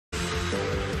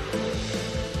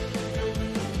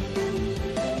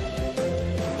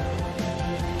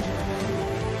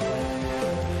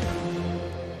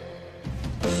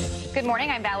Good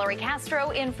morning. I'm Valerie Castro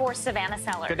in for Savannah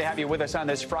Sellers. Good to have you with us on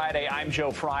this Friday. I'm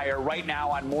Joe Fryer. Right now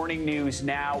on Morning News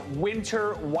Now,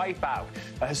 winter wipeout.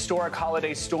 A historic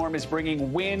holiday storm is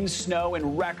bringing wind, snow,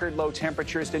 and record low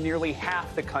temperatures to nearly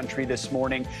half the country this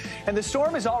morning. And the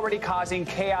storm is already causing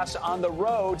chaos on the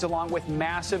roads, along with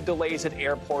massive delays at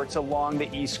airports along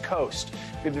the East Coast.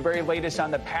 We have the very latest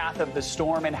on the path of the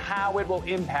storm and how it will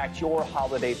impact your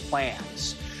holiday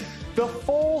plans. The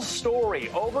full story.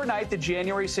 Overnight, the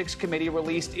January 6th committee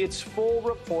released its full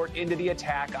report into the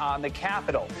attack on the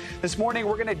Capitol. This morning,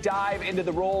 we're going to dive into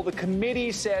the role the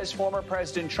committee says former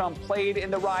President Trump played in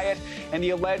the riot and the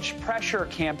alleged pressure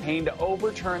campaign to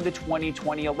overturn the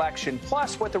 2020 election,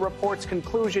 plus what the report's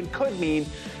conclusion could mean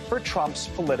for Trump's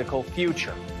political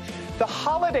future. The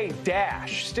holiday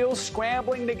dash, still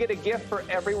scrambling to get a gift for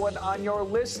everyone on your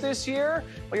list this year?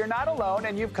 Well, you're not alone,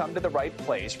 and you've come to the right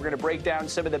place. We're going to break down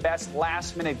some of the best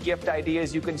last-minute gift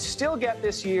ideas you can still get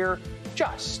this year,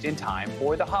 just in time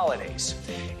for the holidays.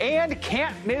 And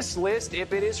can't miss list.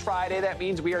 If it is Friday, that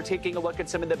means we are taking a look at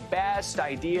some of the best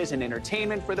ideas in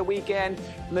entertainment for the weekend.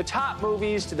 From the top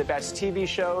movies to the best TV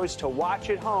shows to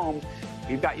watch at home,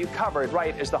 we've got you covered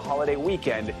right as the holiday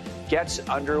weekend gets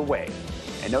underway.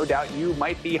 And no doubt you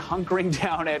might be hunkering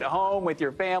down at home with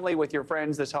your family, with your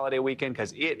friends this holiday weekend,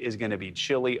 because it is going to be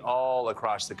chilly all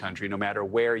across the country, no matter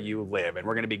where you live. And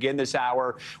we're going to begin this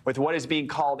hour with what is being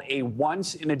called a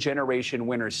once-in-a-generation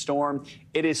winter storm.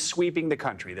 It is sweeping the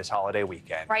country this holiday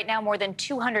weekend. Right now, more than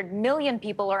 200 million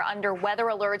people are under weather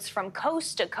alerts from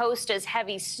coast to coast as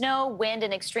heavy snow, wind,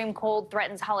 and extreme cold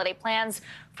threatens holiday plans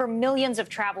for millions of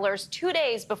travelers 2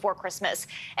 days before Christmas.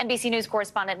 NBC News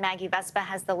correspondent Maggie Vespa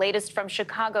has the latest from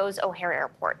Chicago's O'Hare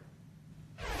Airport.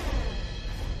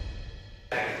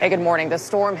 Hey, good morning. The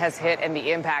storm has hit and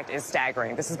the impact is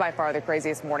staggering. This is by far the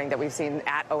craziest morning that we've seen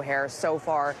at O'Hare so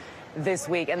far this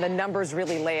week, and the numbers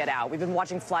really lay it out. We've been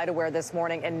watching FlightAware this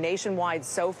morning, and nationwide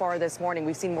so far this morning,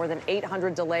 we've seen more than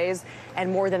 800 delays and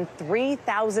more than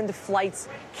 3,000 flights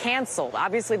canceled.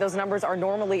 Obviously, those numbers are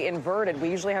normally inverted. We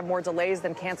usually have more delays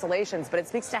than cancellations, but it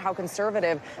speaks to how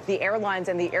conservative the airlines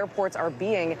and the airports are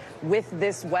being with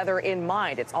this weather in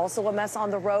mind. It's also a mess on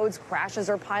the roads. Crashes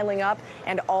are piling up,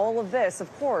 and all of this, of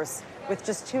course, with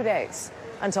just 2 days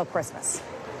until Christmas.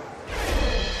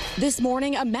 This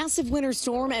morning, a massive winter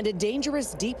storm and a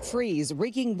dangerous deep freeze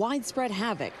wreaking widespread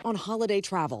havoc on holiday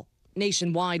travel.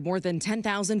 Nationwide, more than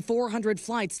 10,400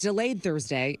 flights delayed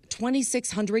Thursday,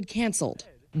 2,600 canceled,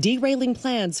 derailing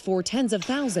plans for tens of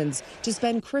thousands to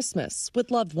spend Christmas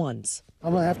with loved ones.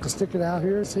 I'm going to have to stick it out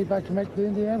here and see if I can make it to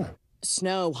Indiana.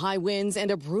 Snow, high winds, and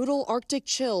a brutal Arctic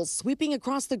chill sweeping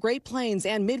across the Great Plains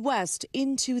and Midwest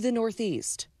into the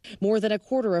Northeast. More than a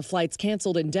quarter of flights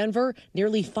canceled in Denver,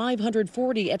 nearly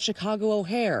 540 at Chicago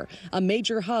O'Hare, a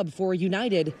major hub for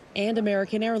United and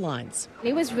American Airlines.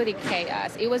 It was really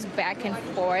chaos. It was back and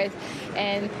forth.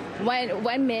 And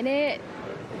one minute,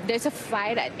 there's a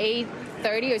flight at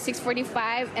 8:30 or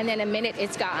 6:45, and then a minute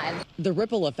it's gone. The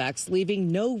ripple effects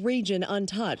leaving no region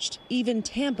untouched, even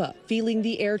Tampa feeling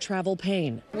the air travel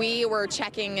pain. We were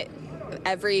checking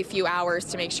every few hours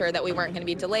to make sure that we weren't going to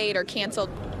be delayed or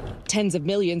canceled. Tens of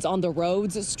millions on the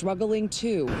roads struggling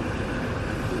too.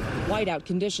 Whiteout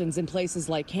conditions in places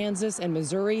like Kansas and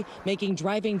Missouri making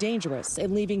driving dangerous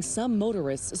and leaving some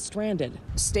motorists stranded.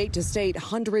 State to state,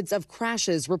 hundreds of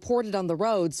crashes reported on the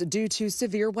roads due to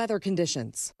severe weather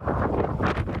conditions.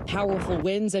 Powerful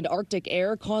winds and Arctic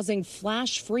air causing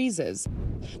flash freezes.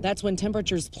 That's when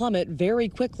temperatures plummet very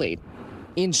quickly.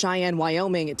 In Cheyenne,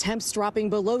 Wyoming, temps dropping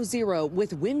below zero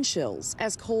with wind chills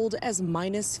as cold as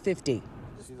 -50.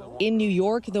 In New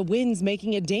York, the winds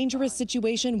making a dangerous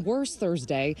situation worse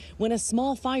Thursday when a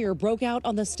small fire broke out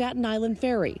on the Staten Island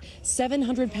ferry.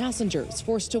 700 passengers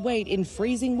forced to wait in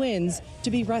freezing winds to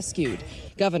be rescued.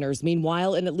 Governors,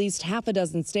 meanwhile, in at least half a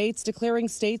dozen states declaring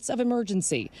states of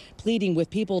emergency, pleading with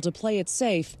people to play it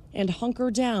safe and hunker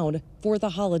down for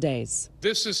the holidays.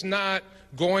 This is not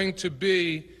going to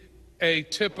be a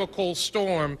typical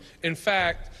storm. In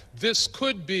fact, this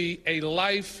could be a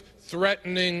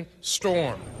life-threatening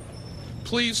storm.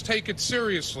 Please take it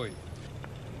seriously.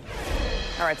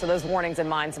 All right, so those warnings in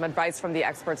mind, some advice from the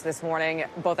experts this morning.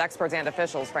 Both experts and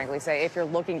officials, frankly, say if you're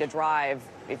looking to drive,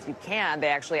 if you can, they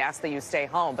actually ask that you stay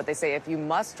home. But they say if you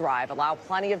must drive, allow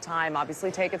plenty of time,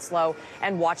 obviously take it slow,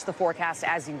 and watch the forecast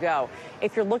as you go.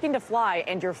 If you're looking to fly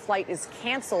and your flight is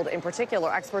canceled in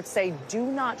particular, experts say do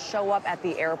not show up at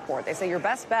the airport. They say your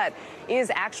best bet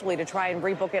is actually to try and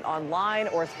rebook it online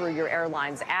or through your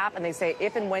airline's app. And they say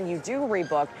if and when you do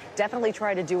rebook, definitely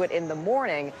try to do it in the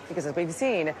morning because, as we've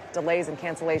seen, delays and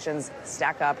cancellations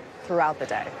stack up throughout the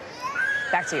day.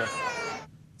 Back to you.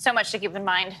 So much to keep in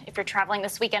mind if you're traveling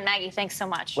this weekend. Maggie, thanks so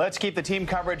much. Let's keep the team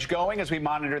coverage going as we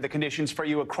monitor the conditions for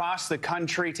you across the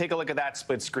country. Take a look at that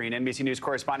split screen. NBC News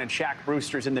correspondent Shaq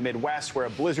Brewster's in the Midwest, where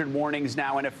a blizzard warning is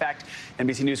now in effect.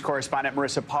 NBC News correspondent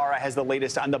Marissa Parra has the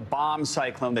latest on the bomb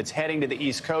cyclone that's heading to the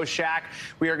East Coast. Shaq,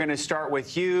 we are going to start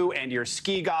with you and your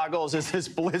ski goggles as this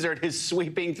blizzard is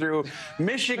sweeping through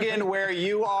Michigan, where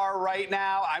you are right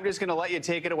now. I'm just going to let you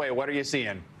take it away. What are you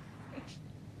seeing?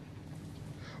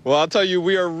 Well, I'll tell you,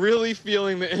 we are really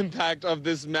feeling the impact of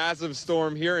this massive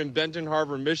storm here in Benton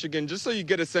Harbor, Michigan. Just so you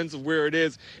get a sense of where it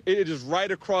is right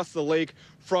across the lake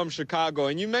from Chicago.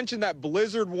 And you mentioned that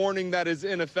blizzard warning that is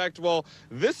in effect. Well,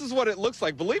 this is what it looks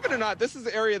like. Believe it or not, this is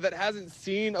an area that hasn't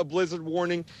seen a blizzard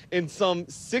warning in some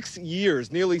 6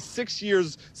 years, nearly 6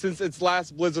 years since its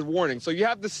last blizzard warning. So you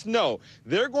have the snow.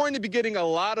 They're going to be getting a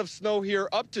lot of snow here,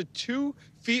 up to 2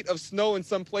 feet of snow in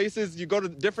some places. You go to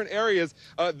different areas,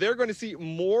 they're going to see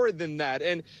more than that.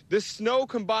 And this snow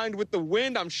combined with the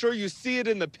wind, I'm sure you see it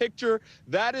in the picture.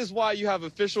 That is why you have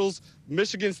officials,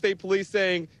 Michigan State Police,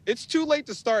 saying it's too late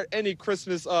to start any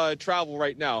Christmas travel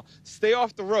right now. Stay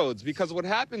off the roads, because what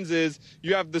happens is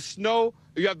you have the snow,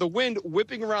 you have the wind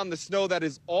whipping around the snow that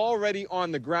is already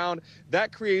on the ground.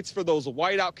 That creates for those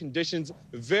whiteout conditions,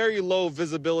 very low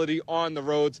visibility on the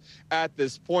roads at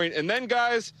this point. And then,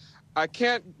 guys, I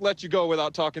can't let you go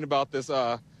without talking about this,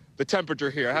 the temperature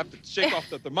here. I have to shake off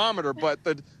the thermometer, but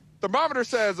the thermometer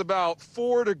says about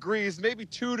 4 degrees, maybe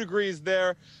 2 degrees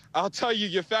there. I'll tell you,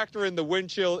 you factor in the wind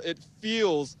chill, it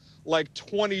feels like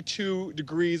 22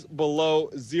 degrees below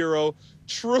zero.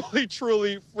 Truly,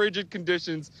 truly frigid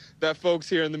conditions that folks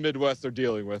here in the Midwest are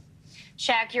dealing with.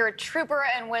 Shaq, you're a trooper,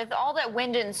 and with all that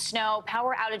wind and snow,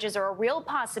 power outages are a real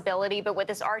possibility. But with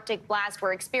this Arctic blast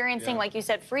we're experiencing, like you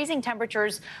said, freezing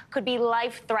temperatures could be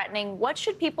life-threatening. What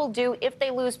should people do if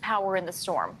they lose power in the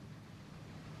storm?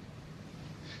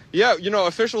 Yeah, you know,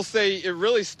 officials say it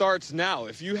really starts now.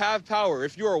 If you have power,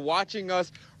 if you are watching us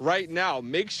right now,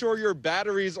 make sure your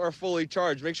batteries are fully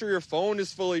charged. Make sure your phone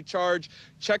is fully charged.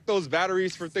 Check those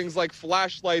batteries for things like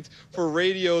flashlights, for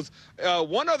radios.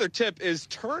 One other tip is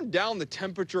turn down the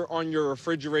temperature on your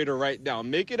refrigerator right now.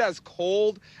 Make it as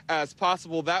cold as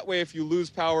possible. That way, if you lose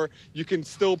power, you can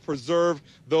still preserve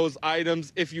those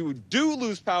items. If you do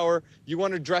lose power, you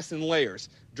want to dress in layers.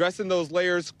 Dress in those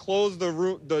layers, close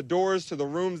the doors to the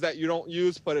rooms that you don't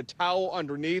use, put a towel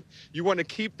underneath. You want to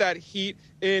keep that heat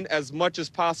in as much as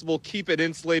possible, keep it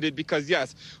insulated, because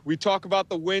yes, we talk about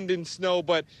the wind and snow,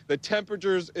 but the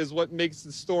temperatures is what makes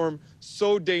the storm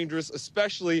so dangerous,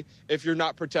 especially if you're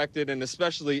not protected and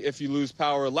especially if you lose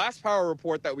power. Last power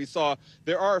report that we saw,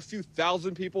 there are a few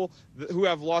thousand people who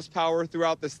have lost power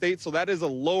throughout the state, so that is a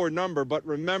lower number. But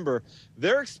remember,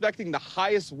 they're expecting the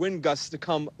highest wind gusts to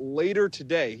come later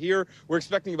today. Here, we're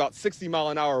expecting about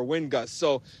 60-mile-an-hour wind gusts.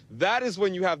 So that is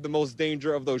when you have the most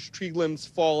danger of those tree limbs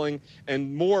falling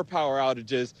and more power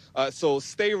outages. So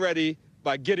stay ready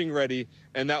by getting ready,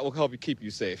 and that will help you keep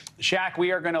you safe. Shaq,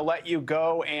 we are going to let you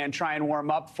go and try and warm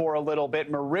up for a little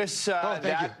bit. Marissa,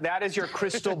 that is your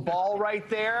crystal ball right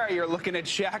there. You're looking at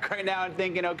Shaq right now and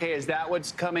thinking, okay, is that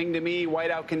what's coming to me?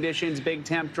 Whiteout conditions, big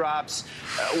temp drops.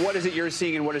 What is it you're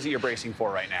seeing and what is it you're bracing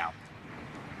for right now?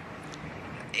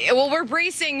 Well, we're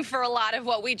bracing for a lot of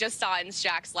what we just saw in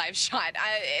Shaq's live shot.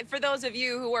 For those of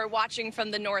you who are watching from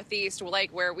the Northeast,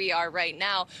 like where we are right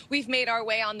now, we've made our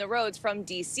way on the roads from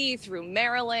D.C. through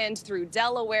Maryland, through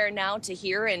Delaware, now to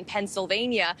here in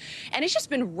Pennsylvania. And it's just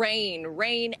been rain,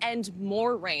 and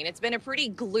more rain. It's been a pretty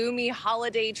gloomy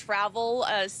holiday travel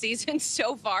season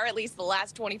so far, at least the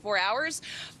last 24 hours.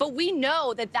 But we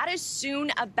know that that is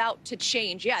soon about to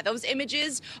change. Yeah, those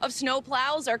images of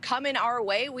snowplows are coming our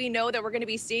way. We know that we're going to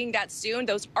be seeing that soon.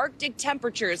 Those Arctic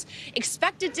temperatures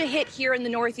expected to hit here in the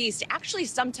Northeast actually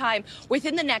sometime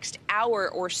within the next hour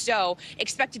or so,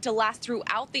 expected to last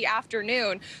throughout the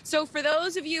afternoon. So for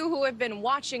those of you who have been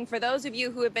watching, for those of you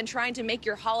who have been trying to make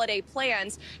your holiday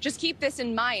plans, just keep this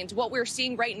in mind. What we're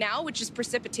seeing right now, which is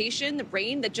precipitation, the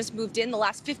rain that just moved in the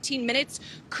last 15 minutes,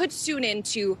 could soon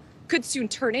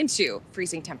turn into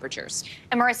freezing temperatures.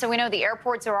 And Marissa, we know the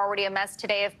airports are already a mess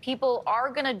today. If people are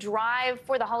going to drive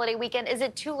for the holiday weekend, is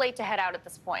it too late to head out at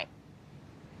this point?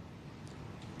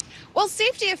 Well,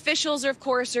 safety officials, of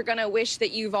course, are going to wish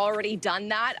that you've already done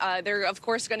that. They're, of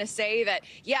course, going to say that,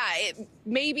 yeah,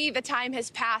 maybe the time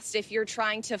has passed if you're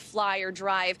trying to fly or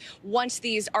drive once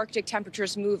these Arctic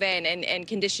temperatures move in and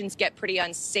conditions get pretty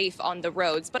unsafe on the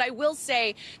roads. But I will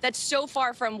say that so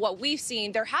far from what we've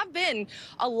seen, there have been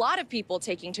a lot of people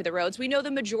taking to the roads. We know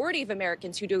the majority of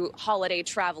Americans who do holiday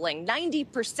traveling,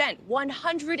 90%,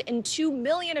 102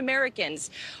 million Americans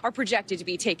are projected to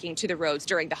be taking to the roads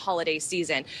during the holiday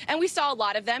season. And we saw a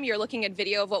lot of them. You're looking at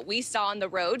video of what we saw on the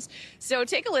roads. So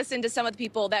take a listen to some of the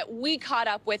people that we caught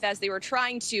up with as they were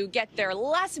trying to get their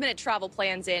last-minute travel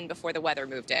plans in before the weather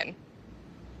moved in.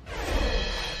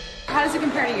 How does it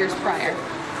compare to years prior?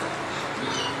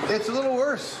 It's a little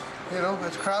worse. You know,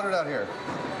 it's crowded out here.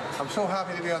 I'm so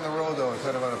happy to be on the road, though,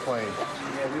 instead of on a plane.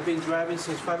 Yeah, we've been driving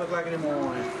since 5 o'clock in the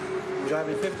morning.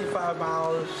 Driving 55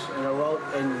 miles in a road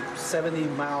and 70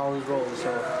 miles road,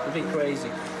 so it's been crazy.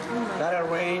 A lot of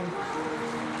rain,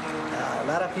 a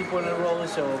lot of people in the road,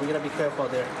 so we gotta be careful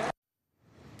there.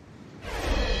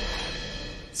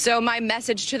 So my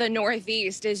message to the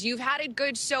Northeast is you've had it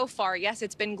good so far. Yes,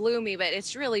 it's been gloomy, but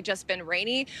it's really just been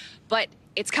rainy, but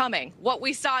it's coming. What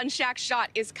we saw in Shaq's shot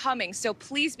is coming. So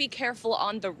please be careful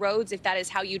on the roads if that is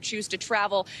how you choose to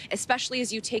travel, especially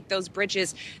as you take those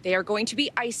bridges. They are going to be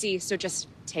icy, so just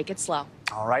take it slow.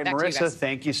 All right, Back Marissa,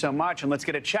 thank you so much. And let's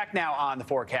get a check now on the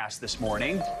forecast this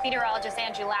morning. Meteorologist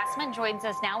Angie Lassman joins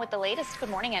us now with the latest. Good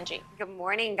morning, Angie. Good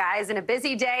morning, guys. And a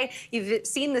busy day. You've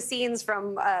seen the scenes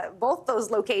from both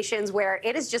those locations where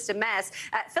it is just a mess.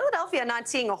 Philadelphia not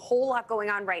seeing a whole lot going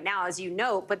on right now, as you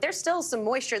know, but there's still some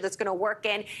moisture that's going to work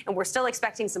in, and we're still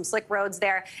expecting some slick roads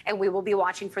there, and we will be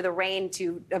watching for the rain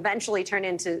to eventually turn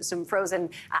into some frozen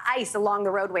ice along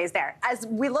the roadways there. As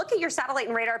we look at your satellite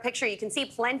and radar picture, you can see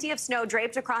plenty of snow draped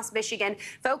across Michigan.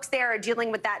 Folks there are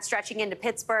dealing with that stretching into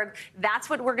Pittsburgh. That's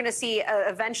what we're going to see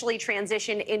eventually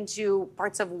transition into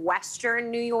parts of western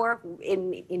New York,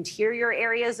 in interior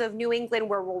areas of New England,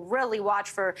 where we'll really watch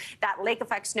for that lake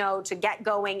effect snow to get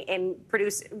going and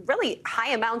produce really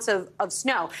high amounts of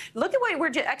snow. Look at what we're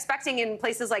expecting in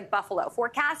places like Buffalo.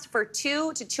 Forecast for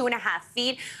 2 to 2.5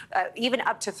 feet, even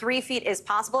up to 3 feet is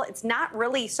possible. It's not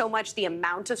really so much the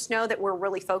amount of snow that we're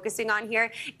really focusing on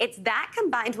here. It's that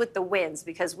combined with the winds,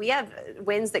 because we have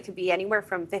winds that could be anywhere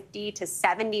from 50 to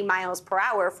 70 miles per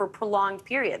hour for prolonged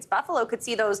periods. Buffalo could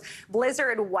see those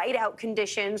blizzard whiteout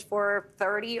conditions for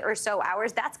 30 or so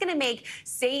hours. That's going to make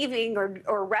saving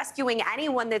or rescuing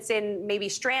anyone that's maybe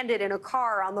stranded in a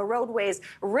car on the roadways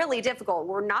really difficult.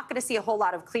 We're not going to see a whole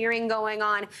lot of clearing going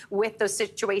on with the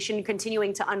situation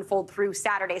continuing to unfold through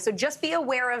Saturday. So just be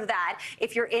aware of that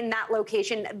if you're in that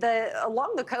location.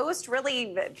 Along the coast,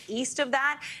 really east of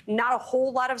that, not a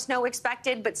whole lot of snow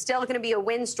expected, but still going to be a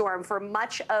windstorm for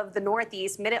much of the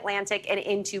Northeast, Mid-Atlantic, and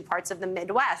into parts of the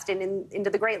Midwest and into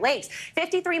the Great Lakes.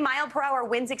 53-mile-per-hour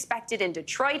winds expected in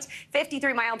Detroit,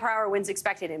 53-mile-per-hour winds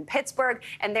expected in Pittsburgh,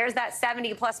 and there's that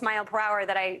 70-plus mile per hour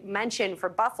that I mentioned for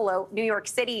Buffalo. New York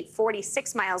City,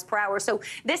 46 miles per hour. So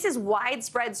this is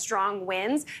widespread strong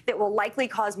winds that will likely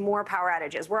cause more power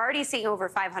outages. We're already seeing over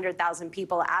 500,000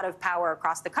 people out of power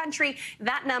across the country.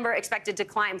 That number expected to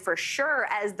climb for sure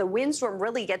as the windstorm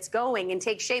really gets going and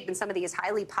takes shape in some of these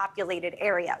highly populated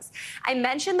areas. I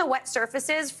mentioned the wet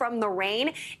surfaces from the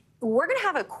rain. We're going to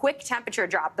have a quick temperature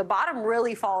drop. The bottom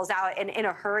really falls out in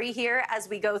a hurry here as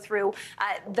we go through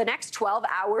the next 12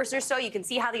 hours or so. You can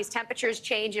see how these temperatures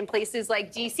change in places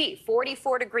like D.C.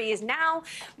 44 degrees now,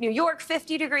 New York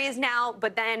 50 degrees now,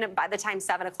 but then by the time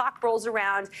 7 o'clock rolls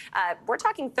around, we're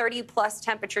talking 30-plus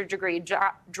temperature degree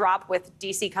drop with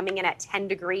D.C. coming in at 10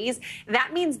 degrees.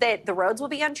 That means that the roads will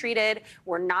be untreated.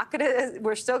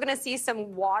 We're still going to see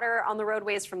some water on the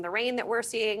roadways from the rain that we're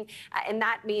seeing, and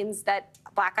that means that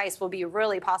black ice will be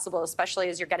really possible, especially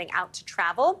as you're getting out to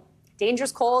travel.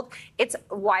 Dangerous cold. It's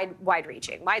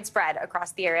wide-reaching, widespread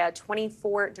across the area.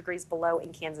 24 degrees below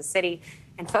in Kansas City.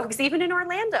 And folks, even in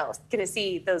Orlando, going to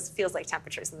see those feels like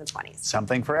temperatures in the 20s.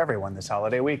 Something for everyone this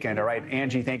holiday weekend. All right,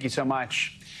 Angie, thank you so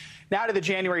much. Now to the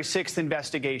January 6th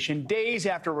investigation. Days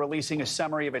after releasing a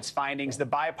summary of its findings, the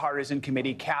bipartisan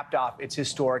committee capped off its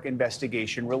historic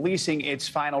investigation, releasing its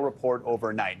final report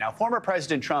overnight. Now, former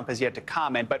President Trump has yet to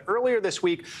comment, but earlier this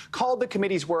week called the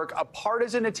committee's work a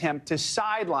partisan attempt to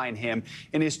sideline him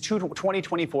in his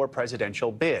 2024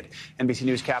 presidential bid. NBC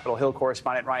News Capitol Hill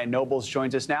correspondent Ryan Nobles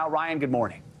joins us now. Ryan, good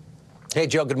morning. Hey,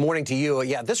 Joe, good morning to you.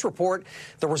 Yeah, this report,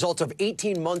 the result of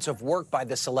 18 months of work by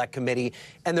the Select Committee,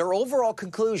 and their overall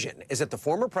conclusion is that the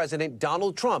former president,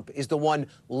 Donald Trump, is the one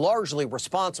largely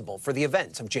responsible for the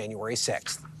events of January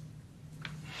 6th.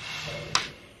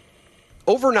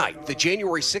 Overnight, the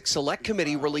January 6th Select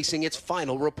Committee releasing its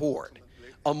final report.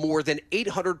 a more than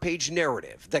 800-page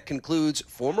narrative that concludes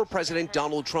former President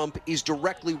Donald Trump is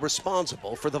directly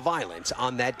responsible for the violence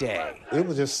on that day. It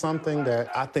was just something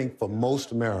that I think for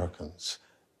most Americans,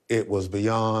 it was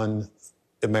beyond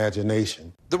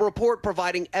imagination. The report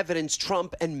providing evidence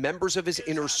Trump and members of his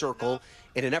inner circle,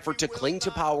 in an effort to cling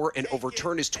to power and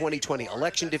overturn his 2020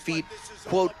 election defeat,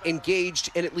 quote,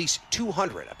 engaged in at least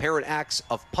 200 apparent acts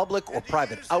of public or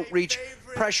private outreach,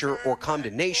 pressure, or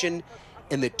condemnation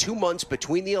in the 2 months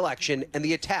between the election and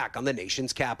the attack on the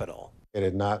nation's capital. It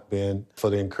had not been for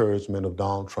the encouragement of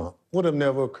Donald Trump, would have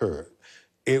never occurred.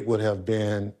 It would have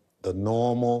been the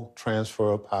normal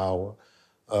transfer of power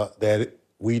that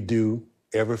we do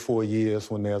every 4 years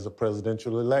when there's a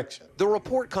presidential election. The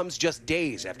report comes just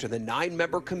days after the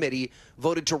 9-member committee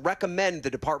voted to recommend the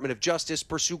Department of Justice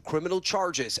pursue criminal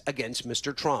charges against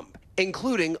Mr. Trump,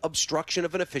 including obstruction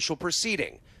of an official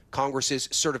proceeding, Congress's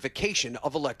certification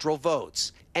of electoral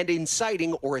votes, and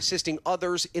inciting or assisting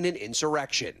others in an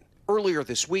insurrection. Earlier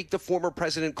this week, the former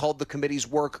president called the committee's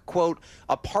work, quote,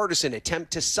 a partisan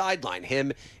attempt to sideline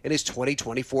him in his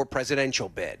 2024 presidential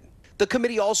bid. The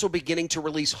committee also beginning to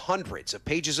release hundreds of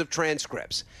pages of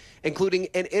transcripts, including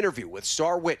an interview with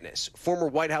star witness, former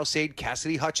White House aide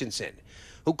Cassidy Hutchinson,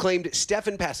 who claimed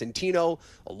Stephen Passantino,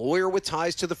 a lawyer with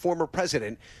ties to the former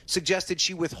president, suggested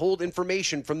she withhold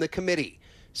information from the committee,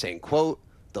 saying, quote,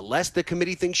 the less the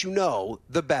committee thinks you know,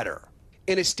 the better.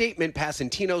 In a statement,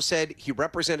 Passantino said he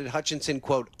represented Hutchinson,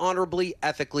 quote, honorably,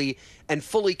 ethically, and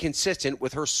fully consistent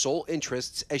with her sole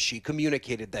interests as she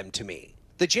communicated them to me.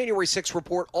 The January 6th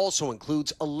report also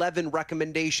includes 11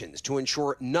 recommendations to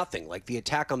ensure nothing like the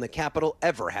attack on the Capitol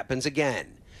ever happens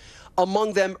again.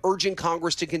 Among them, urging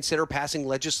Congress to consider passing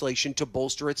legislation to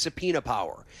bolster its subpoena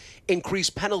power, increase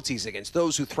penalties against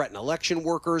those who threaten election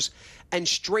workers, and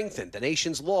strengthen the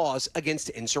nation's laws against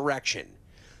insurrection.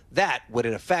 That would,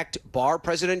 in effect, bar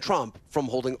President Trump from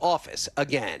holding office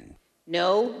again.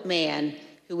 No man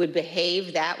who would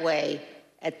behave that way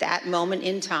at that moment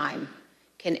in time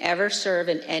can ever serve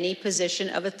in any position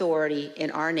of authority in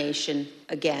our nation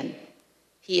again.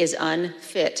 He is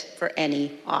unfit for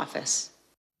any office.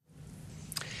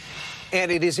 And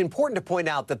it is important to point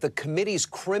out that the committee's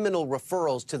criminal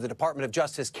referrals to the Department of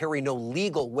Justice carry no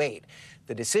legal weight.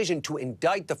 The decision to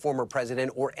indict the former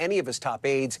president or any of his top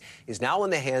aides is now in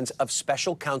the hands of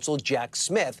Special Counsel Jack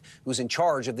Smith, who's in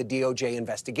charge of the DOJ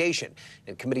investigation.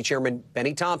 And Committee Chairman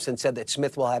Benny Thompson said that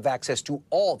Smith will have access to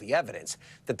all the evidence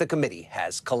that the committee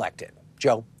has collected.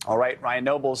 Joe. All right, Ryan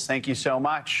Nobles, thank you so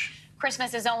much.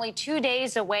 Christmas is only 2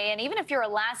 days away, and even if you're a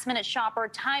last-minute shopper,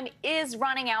 time is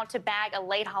running out to bag a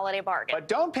late holiday bargain. But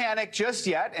don't panic just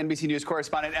yet. NBC News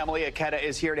correspondent Emily Aketa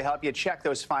is here to help you check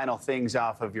those final things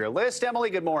off of your list.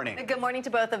 Emily, good morning. Good morning to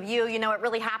both of you. You know, it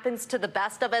really happens to the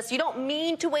best of us. You don't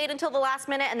mean to wait until the last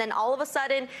minute, and then all of a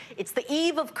sudden, it's the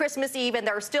eve of Christmas Eve, and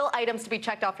there are still items to be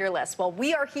checked off your list. Well,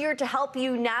 we are here to help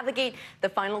you navigate the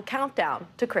final countdown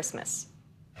to Christmas.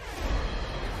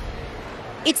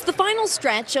 It's the final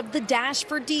stretch of the dash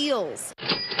for deals.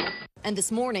 And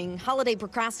this morning, holiday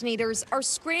procrastinators are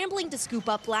scrambling to scoop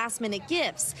up last-minute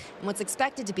gifts in what's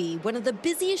expected to be one of the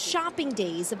busiest shopping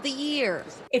days of the year.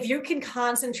 If you can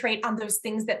concentrate on those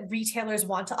things that retailers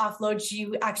want to offload,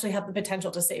 you actually have the potential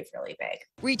to save really big.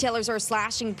 Retailers are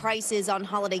slashing prices on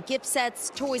holiday gift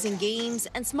sets, toys and games,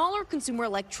 and smaller consumer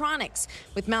electronics,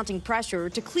 with mounting pressure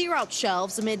to clear out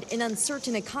shelves amid an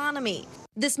uncertain economy.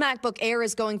 This MacBook Air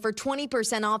is going for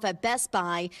 20% off at Best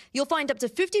Buy. You'll find up to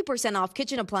 50% off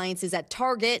kitchen appliances at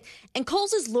Target. And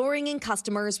Kohl's is luring in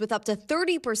customers with up to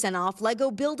 30% off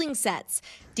Lego building sets.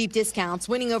 Deep discounts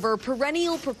winning over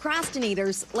perennial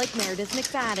procrastinators like Meredith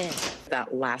McFadden.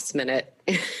 That last minute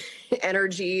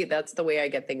energy, that's the way I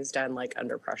get things done, like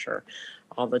under pressure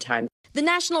all the time. The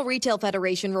National Retail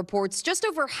Federation reports just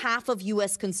over half of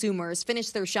U.S. consumers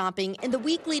finish their shopping in the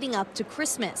week leading up to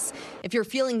Christmas. If you're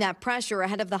feeling that pressure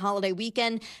ahead of the holiday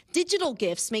weekend, digital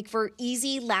gifts make for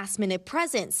easy last-minute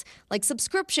presents, like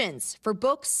subscriptions for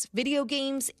books, video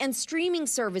games, and streaming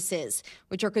services,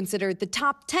 which are considered the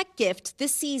top tech gift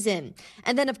this season.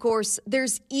 And then, of course,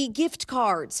 there's e-gift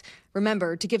cards.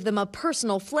 Remember to give them a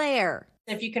personal flair.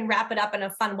 If you can wrap it up in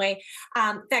a fun way,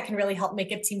 that can really help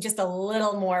make it seem just a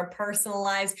little more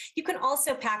personalized. You can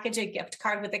also package a gift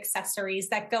card with accessories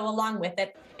that go along with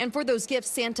it. And for those gifts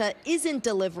Santa isn't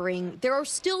delivering, there are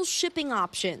still shipping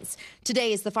options.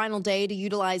 Today is the final day to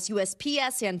utilize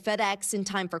USPS and FedEx in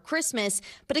time for Christmas,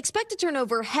 but expect to turn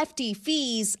over hefty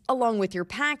fees along with your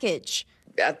package.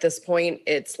 At this point,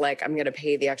 it's like I'm going to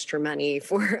pay the extra money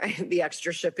for the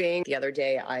extra shipping. The other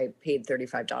day, I paid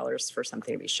 $35 for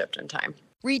something to be shipped in time.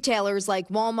 Retailers like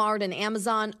Walmart and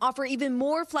Amazon offer even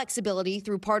more flexibility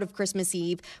through part of Christmas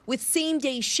Eve with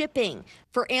same-day shipping.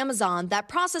 For Amazon, that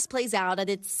process plays out at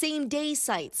its same-day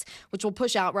sites, which will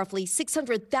push out roughly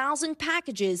 600,000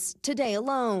 packages today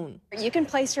alone. You can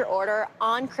place your order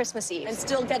on Christmas Eve and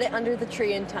still get it under the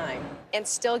tree in time. And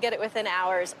still get it within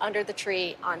hours under the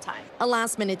tree on time. A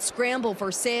last-minute scramble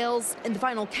for sales and the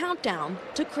final countdown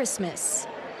to Christmas.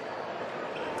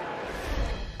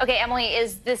 Okay, Emily,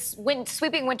 is this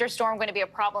sweeping winter storm going to be a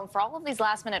problem for all of these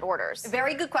last-minute orders?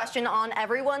 Very good question on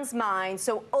everyone's mind.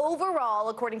 So overall,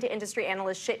 according to industry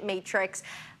analyst Ship Matrix,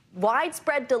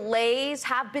 widespread delays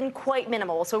have been quite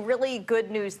minimal, so really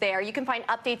good news there. You can find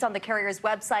updates on the carrier's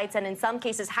websites and in some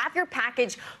cases have your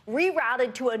package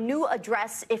rerouted to a new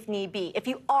address if need be. If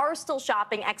you are still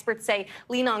shopping, experts say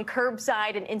lean on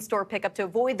curbside and in-store pickup to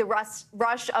avoid the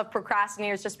rush of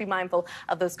procrastinators. Just be mindful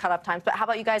of those cutoff times. But how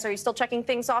about you guys? Are you still checking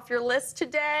things off your list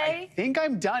today? I think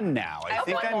I'm done now. I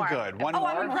think I'm good. One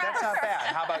more? That's not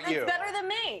bad. How about you? It's better than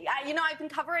me. You know, I've been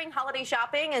covering holiday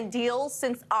shopping and deals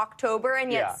since October,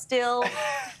 and yet still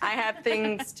I have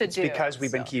things to do. It's because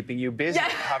we've been keeping you busy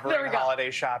covering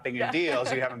holiday shopping and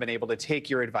deals. You haven't been able to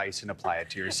take your advice and apply it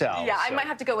to yourself. Yeah, I might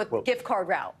have to go with gift card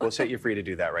route. We'll set you free to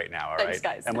do that right now, all right? Thanks,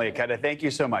 guys. Emily Aketa, thank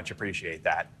you so much. Appreciate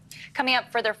that. Coming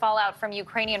up, further fallout from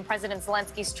Ukrainian President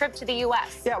Zelensky's trip to the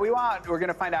U.S. Yeah, we're going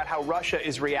to find out how Russia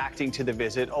is reacting to the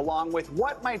visit, along with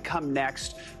what might come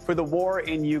next for the war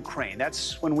in Ukraine.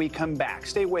 That's when we come back.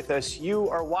 Stay with us. You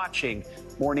are watching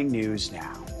Morning News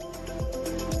Now.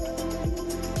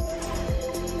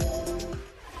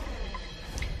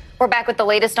 We're back with the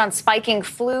latest on spiking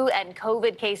flu and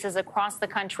COVID cases across the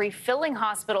country, filling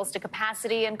hospitals to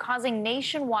capacity and causing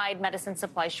nationwide medicine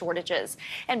supply shortages.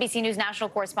 NBC News national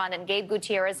correspondent Gabe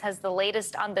Gutierrez has the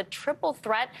latest on the triple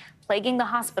threat plaguing the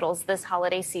hospitals this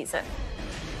holiday season.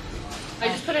 I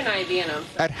just put an IV in him.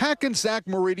 At Hackensack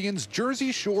Meridian's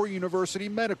Jersey Shore University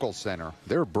Medical Center,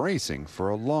 they're bracing for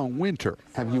a long winter.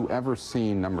 Have you ever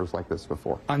seen numbers like this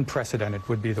before? Unprecedented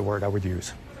would be the word I would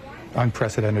use.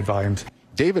 Unprecedented volumes.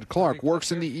 David Clark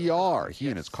works in the ER. He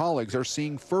and his colleagues are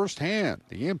seeing firsthand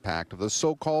the impact of the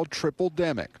so-called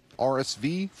triple-demic,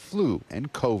 RSV, flu,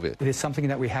 and COVID. It is something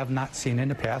that we have not seen in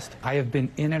the past. I have been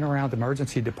in and around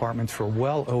emergency departments for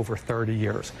well over 30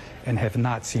 years and have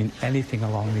not seen anything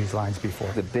along these lines before.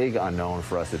 The big unknown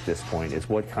for us at this point is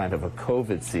what kind of a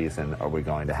COVID season are we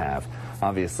going to have?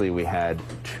 Obviously, we had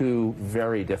two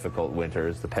very difficult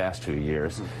winters the past 2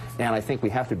 years, and I think we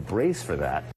have to brace for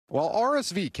that. While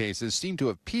RSV cases seem to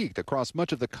have peaked across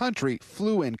much of the country,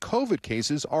 flu and COVID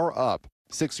cases are up.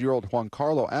 6-year-old Juan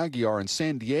Carlo Aguiar in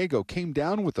San Diego came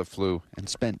down with the flu and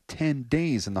spent 10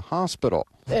 days in the hospital.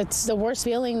 It's the worst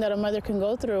feeling that a mother can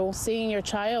go through, seeing your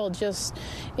child just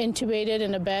intubated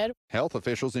in a bed. Health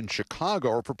officials in Chicago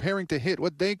are preparing to hit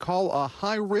what they call a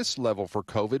high-risk level for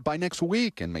COVID by next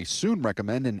week and may soon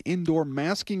recommend an indoor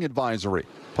masking advisory.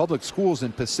 Public schools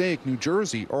in Passaic, New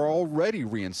Jersey are already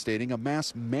reinstating a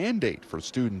mask mandate for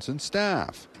students and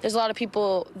staff. There's a lot of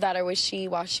people that are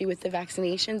wishy-washy with the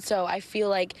vaccination, so I feel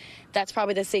like that's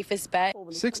probably the safest bet.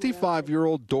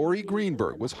 65-year-old Dory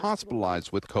Greenberg was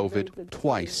hospitalized with COVID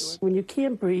twice. When you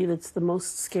can't breathe, it's the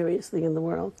most scariest thing in the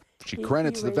world. She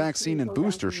credits the vaccine and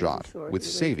booster shot with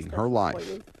saving her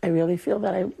life. I really feel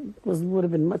that I would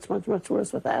have been much, much, much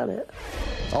worse without it.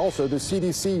 Also, the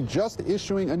CDC just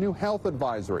issuing a new health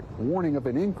advisory, warning of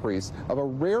an increase of a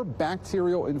rare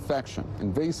bacterial infection,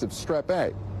 invasive strep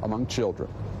A, among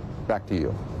children. Back to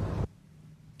you.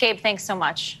 Gabe, thanks so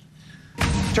much.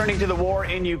 Turning to the war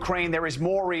in Ukraine, there is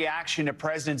more reaction to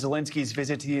President Zelensky's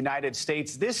visit to the United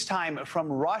States, this time from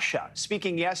Russia.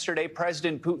 Speaking yesterday,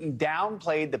 President Putin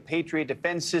downplayed the Patriot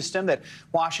defense system that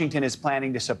Washington is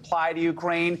planning to supply to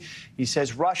Ukraine. He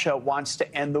says Russia wants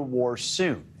to end the war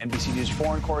soon. NBC News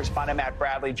foreign correspondent Matt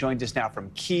Bradley joins us now from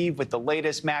Kyiv with the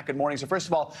latest. Matt, good morning. So first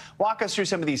of all, walk us through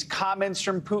some of these comments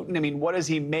from Putin. I mean, what does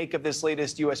he make of this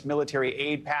latest U.S. military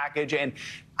aid package? And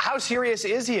how serious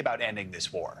is he about ending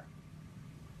this war?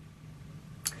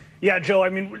 Yeah, Joe, I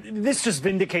mean, this just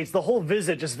vindicates, the whole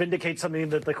visit just vindicates something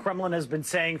that the Kremlin has been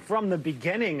saying from the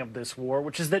beginning of this war,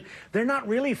 which is that they're not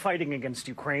really fighting against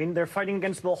Ukraine. They're fighting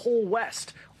against the whole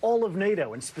West, all of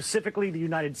NATO, and specifically the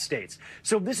United States.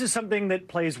 So this is something that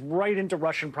plays right into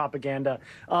Russian propaganda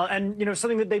and, you know,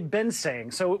 something that they've been saying.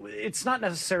 So it's not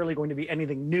necessarily going to be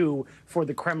anything new for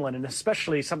the Kremlin, and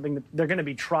especially something that they're going to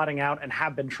be trotting out and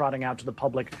have been trotting out to the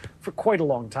public for quite a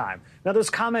long time. Now,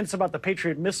 those comments about the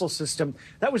Patriot missile system,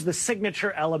 that was the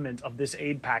signature element of this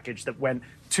aid package that went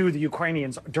to the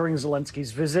Ukrainians during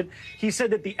Zelensky's visit. He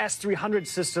said that the S-300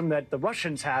 system that the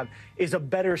Russians have is a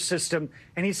better system.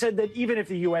 And he said that even if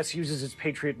the U.S. uses its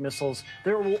Patriot missiles,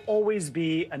 there will always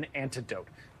be an antidote.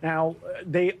 Now,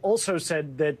 they also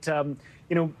said that,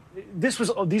 this was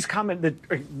these comments that,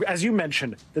 as you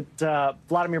mentioned, that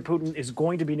Vladimir Putin is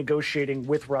going to be negotiating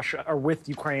with Russia or with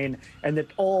Ukraine, and that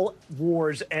all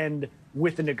wars end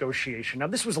with a negotiation. Now,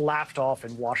 this was laughed off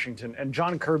in Washington, and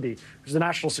John Kirby, who's the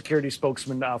national security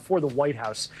spokesman for the White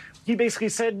House, he basically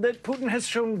said that Putin has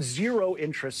shown zero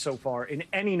interest so far in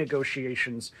any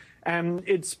negotiations, and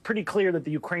it's pretty clear that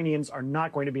the Ukrainians are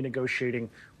not going to be negotiating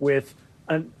with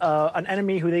an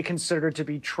enemy who they consider to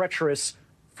be treacherous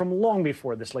from long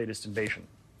before this latest invasion.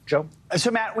 Joe?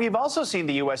 So, Matt, we've also seen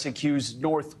the U.S. accuse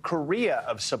North Korea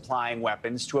of supplying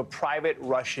weapons to a private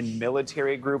Russian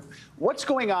military group. What's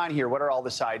going on here? What are all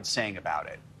the sides saying about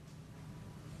it?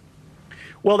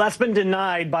 Well, that's been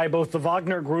denied by both the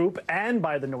Wagner Group and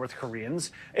by the North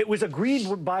Koreans. It was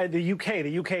agreed by the UK.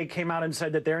 The UK came out and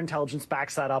said that their intelligence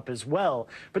backs that up as well.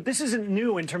 But this isn't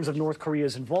new in terms of North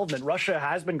Korea's involvement. Russia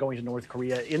has been going to North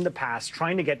Korea in the past,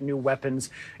 trying to get new weapons.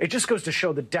 It just goes to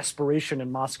show the desperation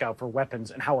in Moscow for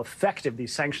weapons and how effective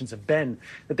these sanctions have been,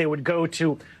 that they would go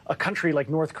to a country like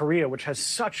North Korea, which has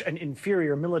such an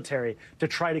inferior military, to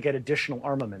try to get additional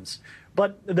armaments.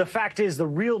 But the fact is, the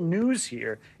real news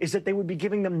here is that they would be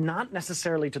giving them not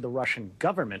necessarily to the Russian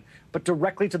government, but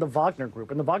directly to the Wagner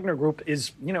Group. And the Wagner Group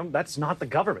is, that's not the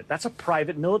government. That's a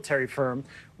private military firm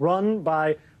run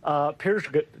by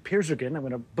Pirzugin, I'm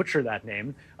going to butcher that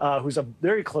name, who's a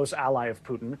very close ally of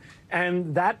Putin.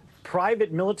 And that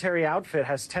private military outfit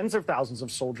has tens of thousands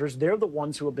of soldiers. They're the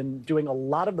ones who have been doing a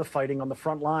lot of the fighting on the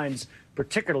front lines,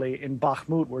 particularly in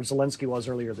Bakhmut, where Zelensky was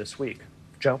earlier this week.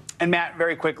 Joe? And Matt,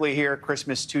 very quickly here,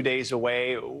 Christmas 2 days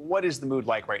away. What is the mood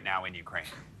like right now in Ukraine?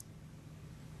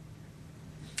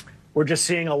 We're just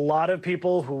seeing a lot of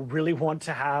people who really want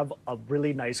to have a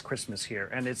really nice Christmas here.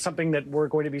 And it's something that we're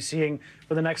going to be seeing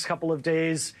for the next couple of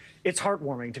days. It's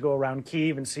heartwarming to go around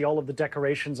Kyiv and see all of the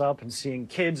decorations up and seeing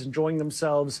kids enjoying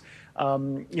themselves.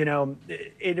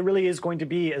 It really is going to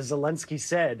be, as Zelensky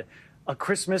said, a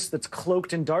Christmas that's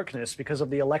cloaked in darkness because of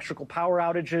the electrical power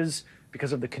outages,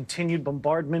 because of the continued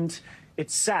bombardment.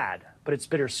 It's sad, but it's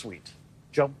bittersweet.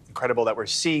 Joe? Incredible that we're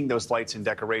seeing those lights and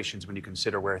decorations when you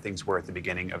consider where things were at the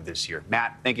beginning of this year.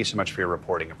 Matt, thank you so much for your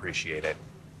reporting. Appreciate it.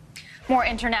 More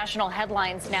international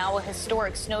headlines now. A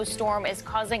historic snowstorm is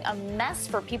causing a mess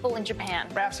for people in Japan.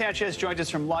 Raf Sanchez joins us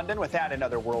from London with that and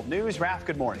other world news. Raf,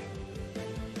 good morning.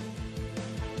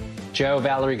 Joe,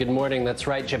 Valerie, good morning. That's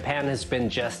right. Japan has been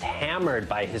just hammered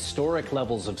by historic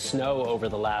levels of snow over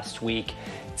the last week.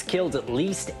 It's killed at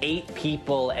least 8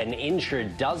 people and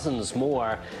injured dozens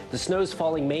more. The snow's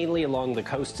falling mainly along the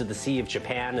coast of the Sea of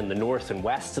Japan in the north and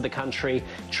west of the country.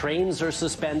 Trains are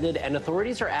suspended, and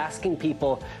authorities are asking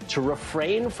people to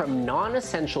refrain from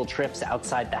non-essential trips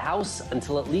outside the house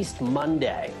until at least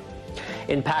Monday.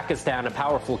 In Pakistan, a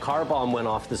powerful car bomb went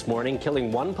off this morning, killing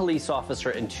 1 police officer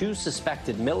and 2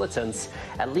 suspected militants.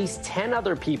 At least 10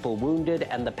 other people wounded,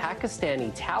 and the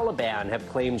Pakistani Taliban have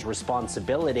claimed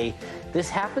responsibility. This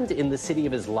happened in the city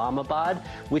of Islamabad,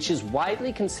 which is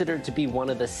widely considered to be one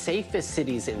of the safest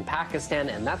cities in Pakistan,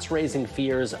 and that's raising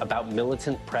fears about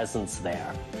militant presence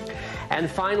there. And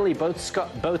finally,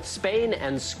 both Spain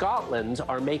and Scotland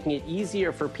are making it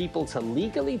easier for people to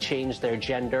legally change their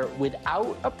gender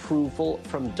without approval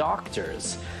from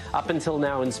doctors. Up until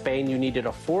now in Spain, you needed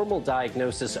a formal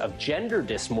diagnosis of gender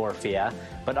dysmorphia,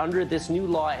 but under this new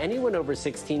law, anyone over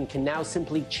 16 can now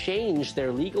simply change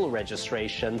their legal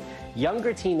registration.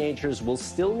 Younger teenagers will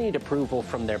still need approval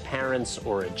from their parents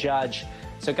or a judge.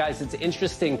 So, guys, it's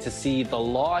interesting to see the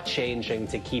law changing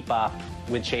to keep up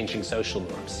with changing social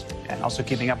norms. And also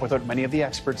keeping up with what many of the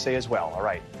experts say as well. All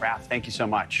right, Raf, thank you so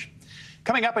much.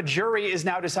 Coming up, a jury is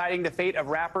now deciding the fate of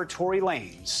rapper Tory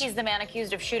Lanez. He's the man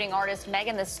accused of shooting artist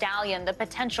Megan Thee Stallion. The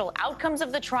potential outcomes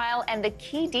of the trial and the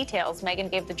key details Megan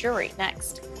gave the jury.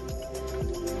 Next.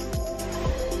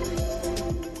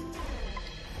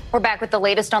 We're back with the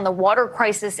latest on the water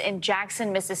crisis in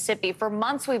Jackson, Mississippi. For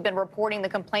months, we've been reporting the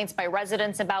complaints by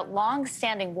residents about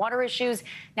long-standing water issues.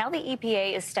 Now the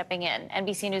EPA is stepping in.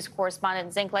 NBC News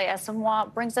correspondent Zincle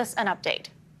Esamoah brings us an update.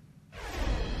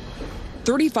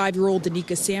 35-year-old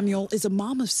Danica Samuel is a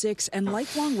mom of 6 and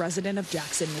lifelong resident of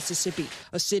Jackson, Mississippi,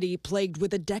 a city plagued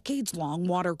with a decades-long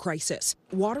water crisis.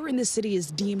 Water in the city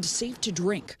is deemed safe to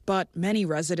drink, but many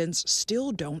residents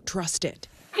still don't trust it.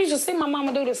 You should see my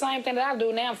mama do the same thing that I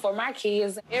do now for my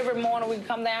kids. Every morning we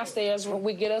come downstairs,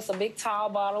 we get us a big tall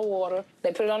bottle of water.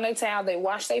 They put it on their towel, they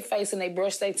wash their face, and they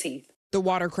brush their teeth. The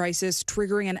water crisis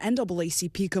triggering an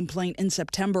NAACP complaint in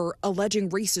September alleging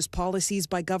racist policies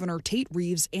by Governor Tate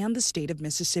Reeves and the state of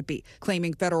Mississippi,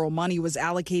 claiming federal money was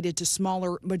allocated to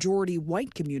smaller, majority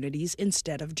white communities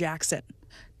instead of Jackson.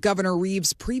 Governor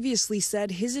Reeves previously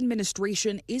said his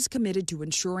administration is committed to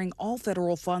ensuring all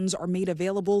federal funds are made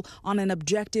available on an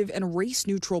objective and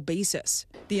race-neutral basis.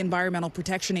 The Environmental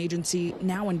Protection Agency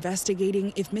now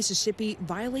investigating if Mississippi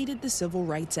violated the Civil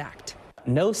Rights Act.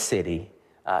 No city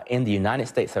in the United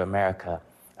States of America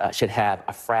should have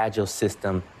a fragile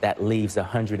system that leaves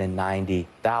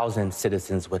 190,000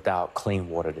 citizens without clean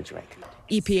water to drink.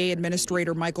 EPA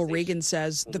Administrator Michael Regan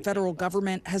says the federal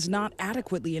government has not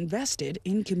adequately invested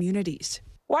in communities.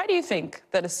 Why do you think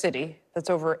that a city that's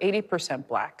over 80%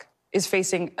 black is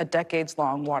facing a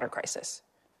decades-long water crisis?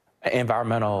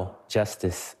 Environmental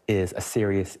justice is a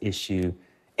serious issue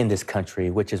in this country,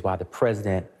 which is why the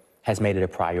president has made it a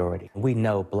priority. We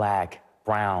know black,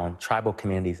 brown, tribal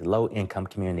communities, low-income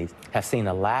communities have seen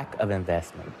a lack of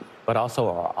investment, but also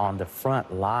are on the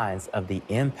front lines of the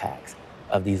impacts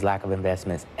of these lack of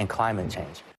investments and climate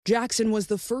change. Jackson was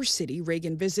the first city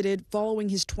Reagan visited following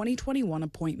his 2021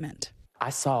 appointment.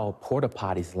 I saw porta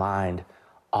potties lined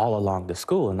all along the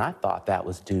school, and I thought that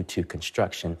was due to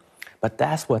construction. But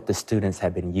that's what the students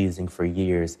have been using for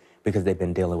years because they've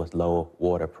been dealing with low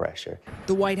water pressure.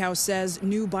 The White House says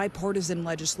new bipartisan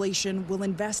legislation will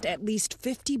invest at least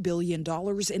 $50 billion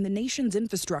in the nation's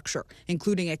infrastructure,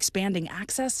 including expanding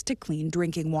access to clean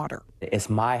drinking water. It's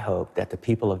my hope that the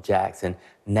people of Jackson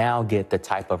now get the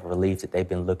type of relief that they've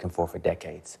been looking for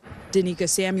decades. Danica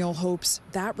Samuel hopes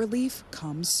that relief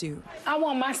comes soon. I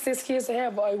want my 6 kids to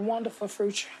have a wonderful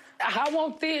future. I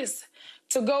want this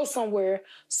to go somewhere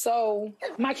so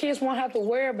my kids won't have to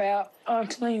worry about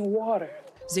unclean water.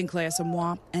 Zinclair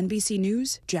Samoa, NBC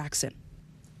News, Jackson.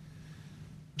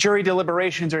 Jury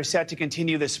deliberations are set to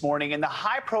continue this morning in the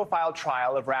high-profile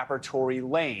trial of rapper Tory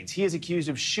Lanez. He is accused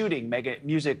of shooting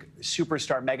music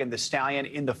superstar Megan Thee Stallion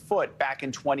in the foot back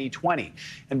in 2020.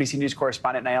 NBC News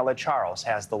correspondent Nyla Charles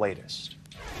has the latest.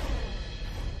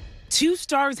 Two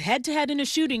stars head-to-head in a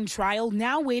shooting trial,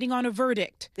 now waiting on a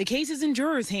verdict. The case is in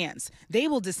jurors' hands. They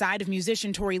will decide if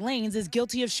musician Tory Lanez is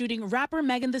guilty of shooting rapper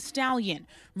Megan Thee Stallion,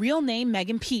 real name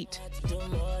Megan Pete.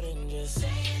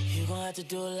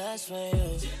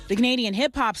 The Canadian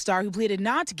hip-hop star who pleaded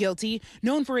not guilty,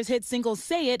 known for his hit single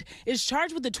Say It, is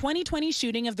charged with the 2020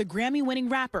 shooting of the Grammy-winning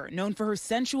rapper, known for her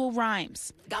sensual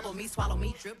rhymes.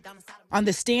 On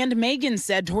the stand, Megan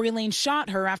said Tory Lanez shot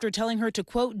her after telling her to,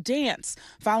 quote, dance,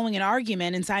 following an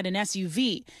argument inside an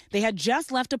SUV. They had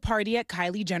just left a party at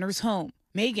Kylie Jenner's home.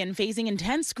 Megan facing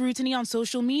intense scrutiny on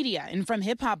social media and from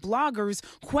hip-hop bloggers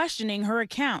questioning her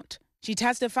account. She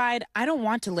testified, I don't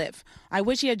want to live. I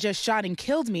wish he had just shot and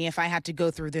killed me if I had to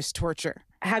go through this torture.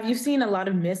 Have you seen a lot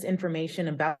of misinformation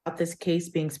about this case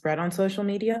being spread on social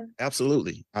media?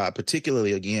 Absolutely.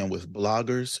 Particularly, again, with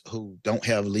bloggers who don't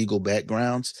have legal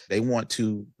backgrounds. They want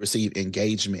to receive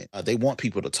engagement. They want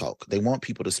people to talk. They want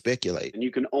people to speculate. And you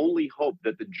can only hope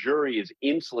that the jury is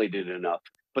insulated enough.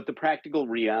 But the practical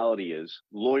reality is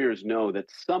lawyers know that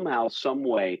somehow, some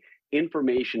way,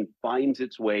 information finds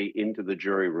its way into the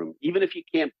jury room, even if you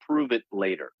can't prove it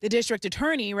later. The district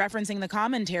attorney referencing the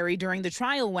commentary during the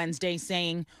trial Wednesday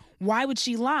saying, why would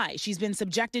she lie? She's been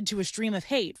subjected to a stream of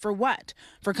hate. For what?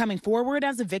 For coming forward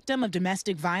as a victim of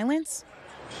domestic violence?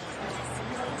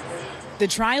 The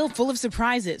trial full of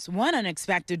surprises. One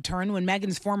unexpected turn when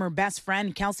Megan's former best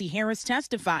friend, Kelsey Harris,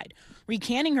 testified,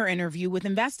 recanting her interview with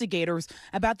investigators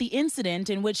about the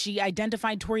incident in which she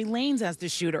identified Tory Lanez as the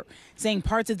shooter, saying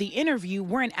parts of the interview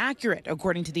weren't accurate,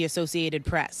 according to the Associated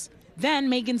Press. Then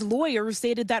Megan's lawyer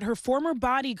stated that her former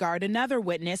bodyguard, another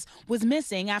witness, was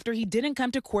missing after he didn't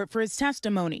come to court for his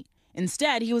testimony.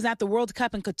 Instead, he was at the World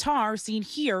Cup in Qatar, seen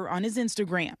here on his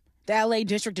Instagram. The L.A.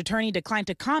 District Attorney declined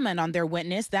to comment on their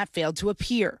witness that failed to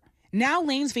appear. Now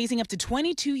Lanez facing up to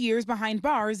 22 years behind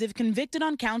bars if convicted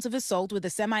on counts of assault with a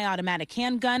semi-automatic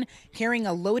handgun, carrying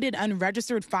a loaded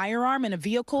unregistered firearm in a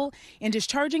vehicle, and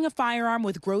discharging a firearm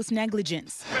with gross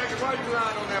negligence. Why you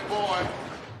lying on that boy?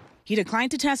 He declined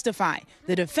to testify,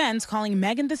 the defense calling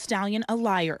Megan Thee Stallion a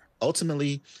liar.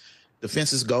 Ultimately,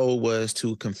 defense's goal was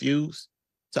to confuse,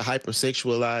 to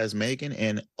hypersexualize Megan,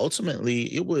 and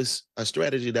ultimately it was a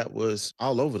strategy that was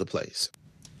all over the place.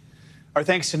 Our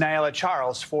thanks to Nyla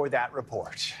Charles for that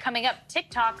report. Coming up,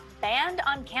 TikTok banned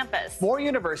on campus. More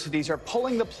universities are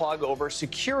pulling the plug over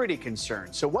security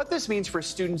concerns. So what this means for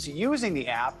students using the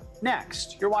app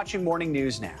next. You're watching Morning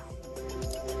News Now.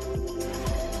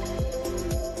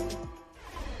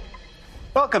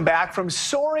 Welcome back. From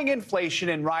soaring inflation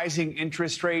and rising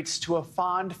interest rates to a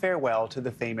fond farewell to the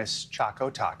famous Choco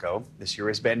Taco, this year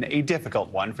has been a difficult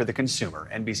one for the consumer.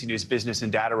 NBC News business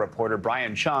and data reporter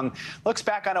Brian Chung looks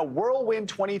back on a whirlwind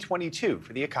 2022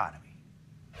 for the economy.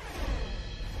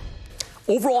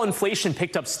 Overall inflation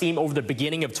picked up steam over the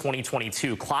beginning of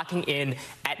 2022, clocking in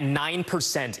at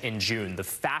 9% in June, the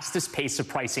fastest pace of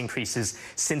price increases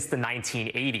since the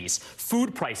 1980s.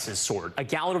 Food prices soared. A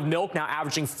gallon of milk now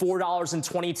averaging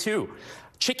 $4.22.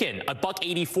 Chicken,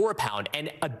 $1.84 a pound,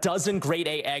 and a dozen grade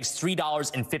A eggs,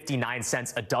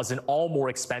 $3.59 a dozen, all more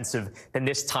expensive than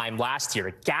this time last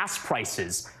year. Gas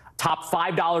prices top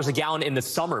 $5 a gallon in the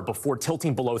summer before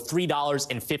tilting below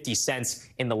 $3.50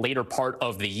 in the later part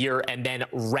of the year. And then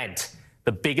rent,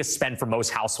 the biggest spend for most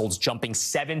households, jumping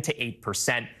 7 to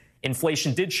 8%.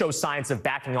 Inflation did show signs of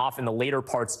backing off in the later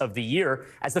parts of the year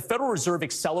as the Federal Reserve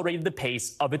accelerated the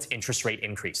pace of its interest rate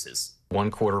increases.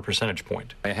 1/4 percentage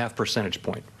point, a 0.5 percentage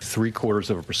point,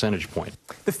 3/4 percentage point.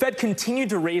 The Fed continued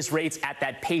to raise rates at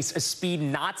that pace, a speed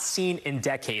not seen in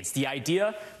decades. The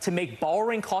idea to make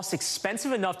borrowing costs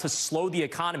expensive enough to slow the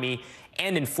economy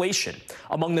and inflation.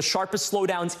 Among the sharpest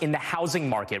slowdowns in the housing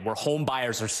market, where home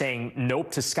buyers are saying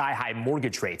nope to sky-high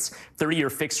mortgage rates. 30-year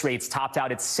fixed rates topped out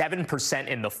at 7%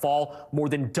 in the fall, more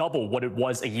than double what it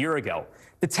was a year ago.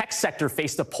 The tech sector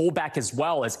faced a pullback as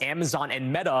well as Amazon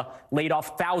and Meta laid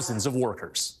off thousands of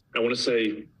workers. I want to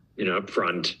say, up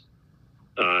front,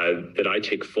 that I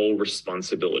take full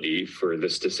responsibility for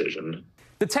this decision.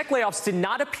 The tech layoffs did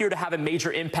not appear to have a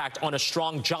major impact on a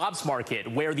strong jobs market,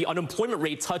 where the unemployment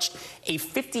rate touched a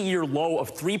 50-year low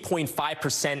of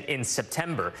 3.5% in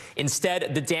September.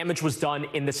 Instead, the damage was done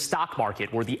in the stock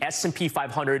market, where the S&P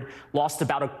 500 lost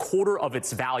about 1/4 of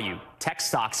its value. Tech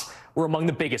stocks were among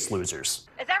the biggest losers.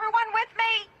 Is everyone with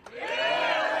me?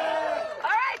 Yeah! All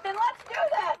right, then let's do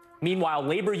that. Meanwhile,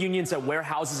 labor unions at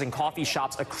warehouses and coffee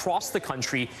shops across the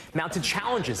country mounted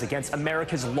challenges against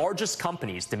America's largest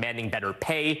companies, demanding better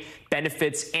pay,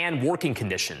 benefits, and working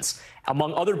conditions.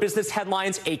 Among other business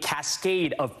headlines, a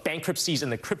cascade of bankruptcies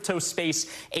in the crypto space,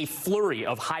 a flurry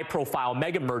of high-profile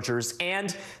mega mergers,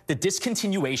 and the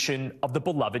discontinuation of the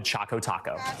beloved Choco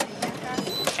Taco.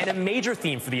 And a major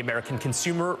theme for the American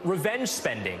consumer, revenge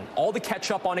spending, all to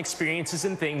catch up on experiences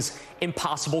and things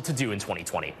impossible to do in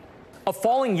 2020. A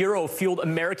falling euro fueled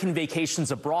American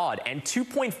vacations abroad, and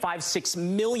 2.56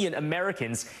 million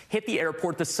Americans hit the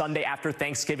airport the Sunday after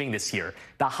Thanksgiving this year,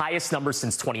 the highest number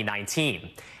since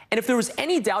 2019. And if there was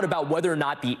any doubt about whether or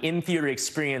not the in-theater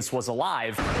experience was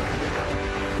alive,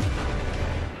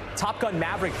 Top Gun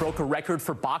Maverick broke a record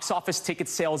for box office ticket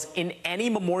sales in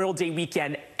any Memorial Day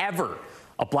weekend ever.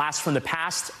 A blast from the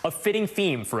past, a fitting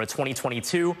theme for a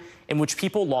 2022 in which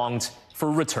people longed for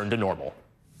a return to normal.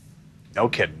 No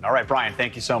kidding. All right, Brian,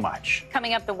 thank you so much.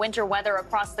 Coming up, the winter weather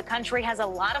across the country has a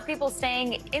lot of people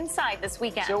staying inside this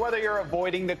weekend. So whether you're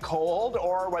avoiding the cold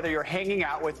or whether you're hanging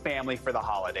out with family for the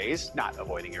holidays, not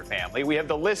avoiding your family, we have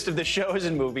the list of the shows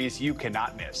and movies you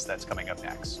cannot miss. That's coming up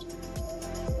next.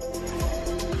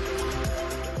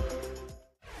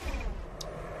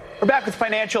 We're back with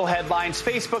financial headlines.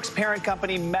 Facebook's parent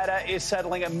company Meta is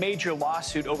settling a major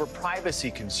lawsuit over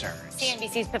privacy concerns.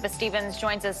 CNBC's Pippa Stevens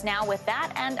joins us now with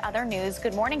that and other news.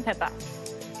 Good morning, Pippa.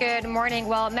 Good morning.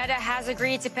 Well, Meta has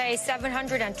agreed to pay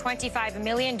 $725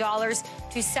 million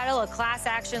to settle a class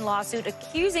action lawsuit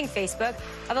accusing Facebook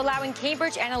of allowing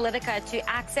Cambridge Analytica to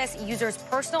access users'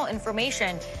 personal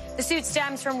information. The suit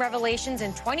stems from revelations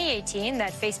in 2018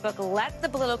 that Facebook let the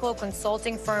political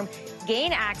consulting firm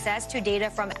gain access to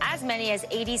data from as many as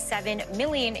 87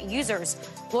 million users.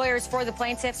 Lawyers for the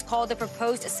plaintiffs called the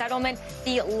proposed settlement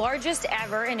the largest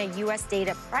ever in a U.S.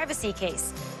 data privacy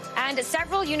case. And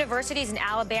several universities in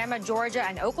Alabama, Georgia,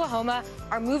 and Oklahoma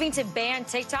are moving to ban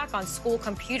TikTok on school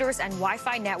computers and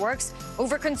Wi-Fi networks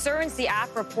over concerns the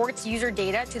app reports user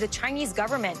data to the Chinese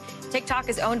government. TikTok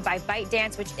is owned by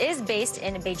ByteDance, which is based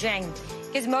in Beijing.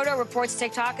 Gizmodo reports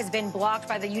TikTok has been blocked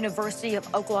by the University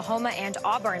of Oklahoma and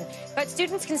Auburn, but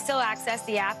students can still access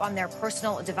the app on their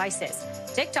personal devices.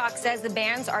 TikTok says the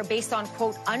bans are based on,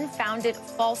 quote, unfounded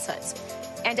falsehoods.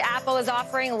 And Apple is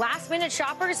offering last-minute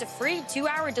shoppers a free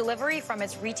 2-hour delivery from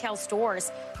its retail stores.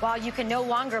 While you can no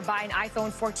longer buy an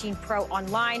iPhone 14 Pro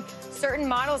online, certain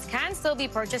models can still be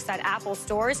purchased at Apple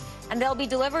stores, and they'll be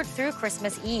delivered through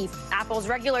Christmas Eve. Apple's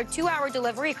regular 2-hour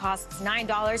delivery costs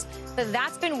 $9, but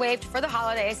that's been waived for the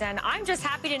holidays, and I'm just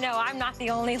happy to know I'm not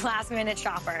the only last-minute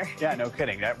shopper. Yeah, no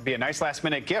kidding. That would be a nice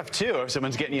last-minute gift, too, if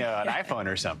someone's getting you an iPhone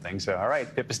or something. So, all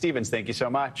right, Pippa Stevens, thank you so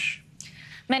much.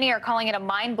 Many are calling it a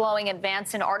mind-blowing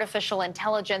advance in artificial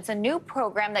intelligence, a new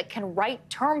program that can write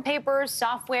term papers,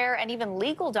 software, and even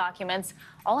legal documents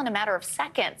all in a matter of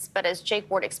seconds. But as Jake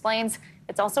Ward explains,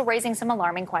 it's also raising some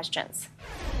alarming questions.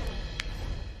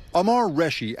 Amar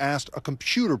Reshi asked a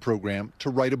computer program to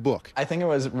write a book. I think it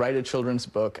was write a children's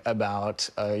book about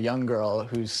a young girl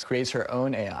who creates her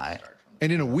own AI.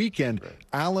 And in a weekend,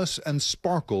 Alice and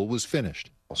Sparkle was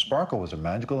finished. Well, Sparkle was a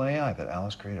magical AI that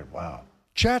Alice created. Wow.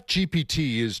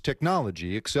 ChatGPT is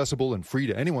technology accessible and free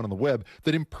to anyone on the web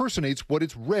that impersonates what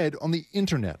it's read on the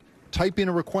internet. Type in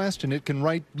a request and it can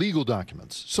write legal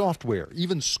documents, software,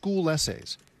 even school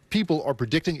essays. People are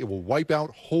predicting it will wipe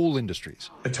out whole industries.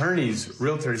 Attorneys,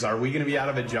 realtors, are we going to be out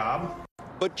of a job?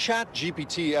 But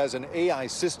ChatGPT as an AI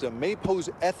system may pose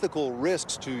ethical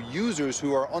risks to users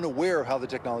who are unaware of how the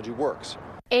technology works.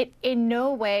 It in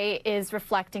no way is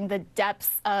reflecting the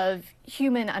depths of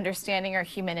human understanding or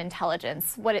human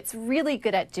intelligence. What it's really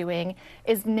good at doing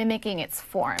is mimicking its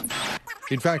form.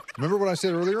 In fact, remember what I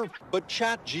said earlier? But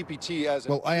ChatGPT as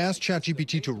well, I asked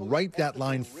ChatGPT to write that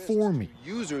line for me.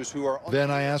 Users who are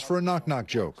then I asked for a knock-knock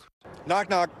joke. Knock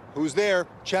knock, who's there?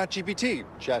 ChatGPT.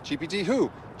 ChatGPT who?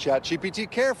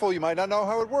 ChatGPT careful, you might not know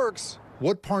how it works.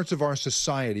 What parts of our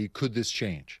society could this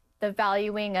change? The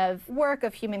valuing of work,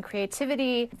 of human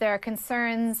creativity. There are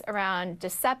concerns around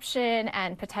deception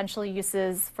and potential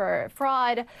uses for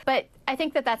fraud. But I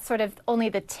think that that's sort of only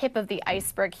the tip of the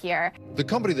iceberg here. The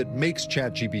company that makes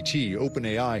ChatGPT,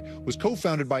 OpenAI, was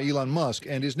co-founded by Elon Musk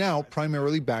and is now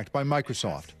primarily backed by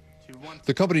Microsoft.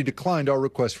 The company declined our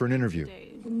request for an interview.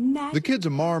 The kids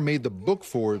Amar made the book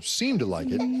for seemed to like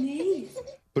it,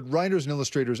 but writers and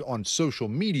illustrators on social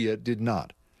media did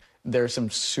not. There are some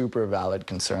super valid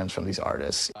concerns from these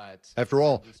artists. After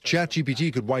all,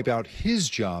 ChatGPT could wipe out his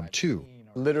job, too.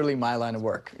 Literally my line of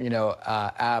work,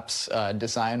 apps,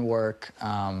 design work,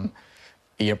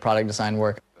 product design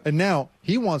work. And now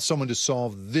he wants someone to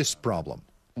solve this problem.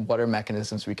 What are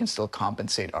mechanisms we can still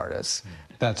compensate artists?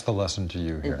 That's the lesson to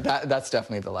you here. That's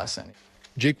definitely the lesson.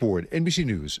 Jake Ward, NBC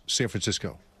News, San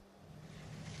Francisco.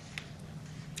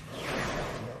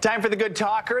 Time for the Good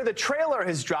Talker. The trailer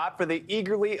has dropped for the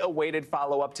eagerly awaited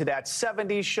follow-up to that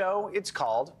 70s show. It's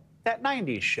called That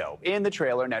 90s Show. In the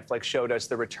trailer, Netflix showed us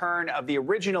the return of the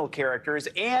original characters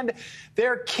and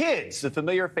their kids. The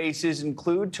familiar faces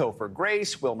include Topher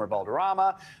Grace, Wilmer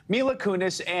Valderrama, Mila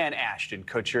Kunis, and Ashton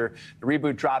Kutcher. The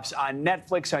reboot drops on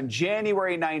Netflix on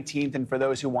January 19th. And for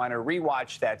those who want to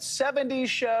rewatch that 70s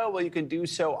show, well, you can do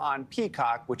so on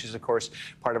Peacock, which is, of course,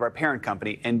 part of our parent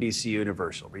company, NBC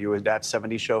Universal. Were you a That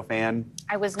 70s Show fan?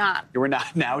 I was not. You were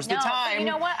not. Now's the time. But you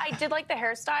know what? I did like the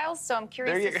hairstyles, so I'm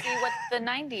curious to see what the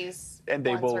 90s and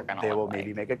they will maybe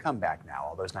like. make a comeback now.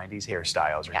 All those 90s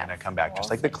hairstyles are going to come back, just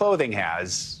like the clothing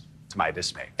has, to my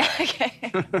dismay.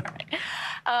 Okay. All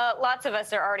right. Lots of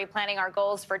us are already planning our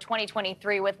goals for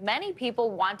 2023, with many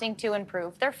people wanting to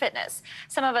improve their fitness.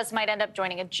 Some of us might end up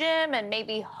joining a gym and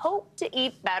maybe hope to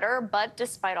eat better, but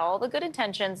despite all the good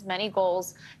intentions, many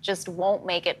goals just won't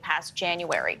make it past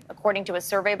January. According to a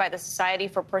survey by the Society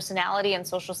for Personality and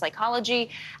Social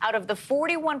Psychology, out of the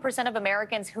 41% of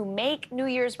Americans who make New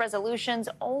Year's resolutions,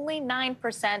 only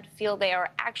 9% feel they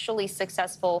are actually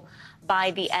successful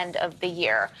by the end of the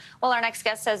year. Well, our next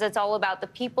guest says it's all about the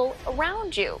people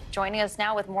around you. Joining us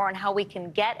now with more on how we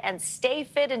can get and stay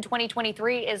fit in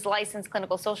 2023 is licensed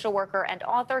clinical social worker and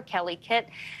author Kelly Kitt.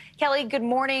 Kelly, good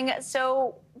morning.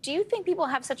 So do you think people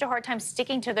have such a hard time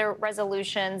sticking to their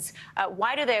resolutions?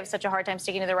 Why do they have such a hard time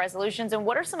sticking to their resolutions? And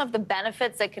what are some of the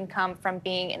benefits that can come from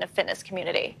being in a fitness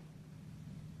community?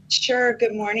 Sure.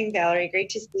 Good morning, Valerie. Great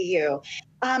to see you.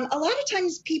 A lot of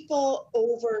times people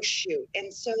overshoot,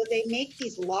 and so they make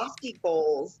these lofty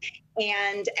goals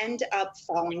and end up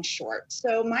falling short.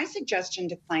 So my suggestion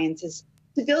to clients is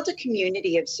to build a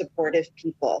community of supportive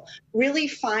people, really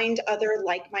find other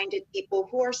like-minded people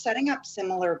who are setting up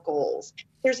similar goals.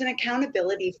 There's an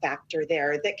accountability factor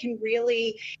there that can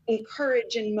really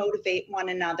encourage and motivate one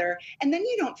another, and then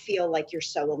you don't feel like you're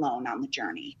so alone on the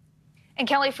journey. And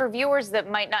Kelly, for viewers that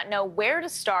might not know where to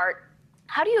start,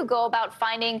 how do you go about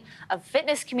finding a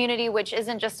fitness community which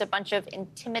isn't just a bunch of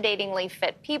intimidatingly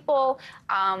fit people?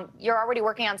 You're already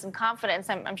working on some confidence,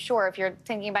 I'm sure, if you're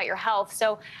thinking about your health.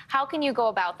 So how can you go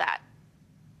about that?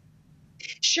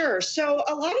 Sure. So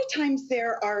a lot of times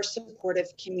there are supportive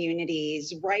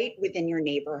communities right within your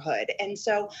neighborhood. And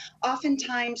so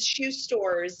oftentimes shoe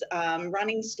stores,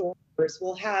 running stores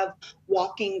will have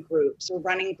walking groups or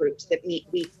running groups that meet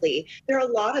weekly. There are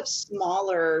a lot of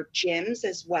smaller gyms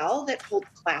as well that hold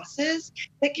classes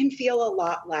that can feel a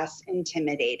lot less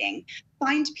intimidating.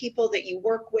 find people that you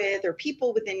work with or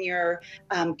people within your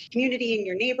community, in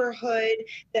your neighborhood,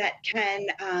 that can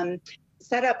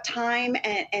set up time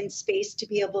and space to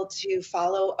be able to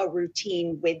follow a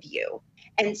routine with you.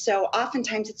 And so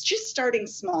oftentimes it's just starting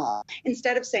small.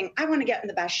 Instead of saying, I want to get in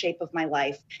the best shape of my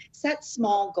life, set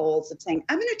small goals of saying,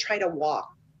 I'm going to try to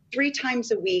walk 3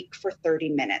 times a week for 30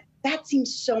 minutes. That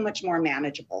seems so much more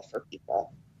manageable for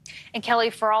people. And Kelly,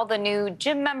 for all the new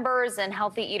gym members and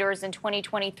healthy eaters in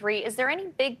 2023, is there any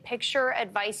big picture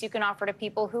advice you can offer to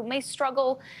people who may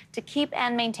struggle to keep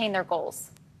and maintain their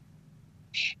goals?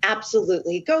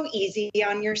 Absolutely. Go easy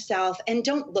on yourself and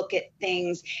don't look at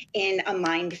things in a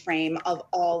mind frame of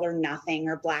all or nothing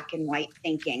or black and white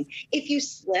thinking. If you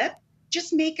slip,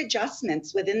 just make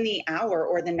adjustments within the hour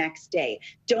or the next day.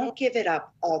 Don't give it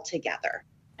up altogether.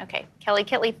 Okay. Kelly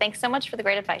Kitley, thanks so much for the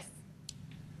great advice.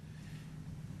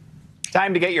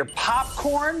 Time to get your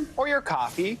popcorn or your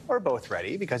coffee or both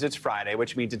ready, because it's Friday,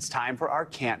 which means it's time for our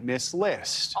can't miss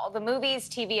list. All the movies,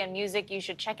 TV, and music you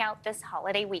should check out this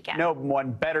holiday weekend. No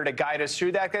one better to guide us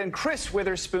through that than Chris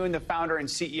Witherspoon, the founder and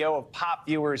CEO of Pop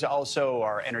Viewers, also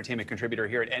our entertainment contributor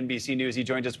here at NBC News. He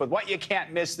joins us with what you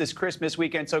can't miss this Christmas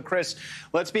weekend. So, Chris,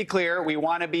 let's be clear. We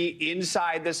want to be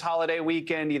inside this holiday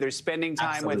weekend, either spending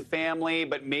time with family,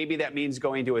 but maybe that means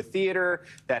going to a theater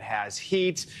that has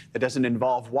heat, that doesn't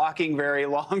involve walking very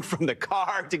long from the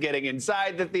car to getting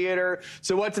inside the theater.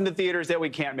 So what's in the theaters that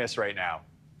we can't miss right now?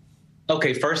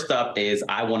 Okay, first up is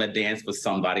I Want to Dance with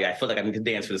Somebody. I feel like I need to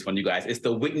dance for this one, you guys. It's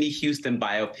the Whitney Houston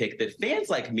biopic that fans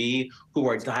like me, who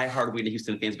are diehard Whitney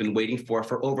Houston fans, been waiting for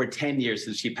over 10 years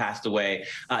since she passed away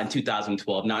in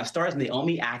 2012. Now, it stars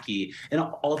Naomi Ackie, and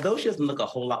although she doesn't look a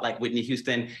whole lot like Whitney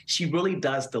Houston, she really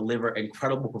does deliver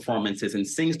incredible performances and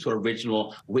sings to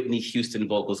original Whitney Houston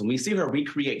vocals. And we see her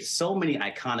recreate so many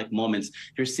iconic moments.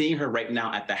 You're seeing her right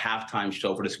now at the halftime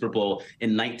show for the Super Bowl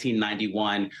in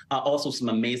 1991. Also, some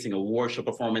amazing award show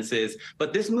performances.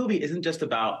 But this movie isn't just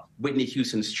about Whitney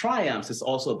Houston's triumphs, it's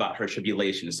also about her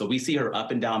tribulations. So we see her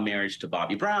up and down marriage to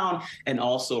Bobby Brown and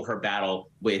also her battle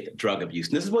with drug abuse.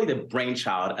 And this is really the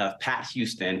brainchild of Pat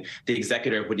Houston, the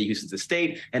executor of Whitney Houston's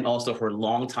estate, and also her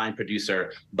longtime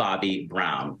producer, Bobby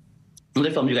Brown.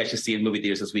 Another film you guys should see in movie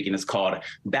theaters this weekend is called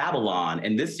Babylon.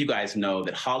 And this, you guys know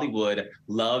that Hollywood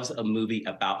loves a movie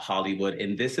about Hollywood,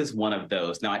 and this is one of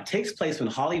those. Now, it takes place when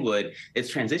Hollywood is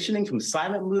transitioning from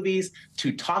silent movies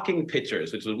to talking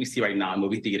pictures, which is what we see right now in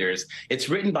movie theaters. It's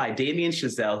written by Damien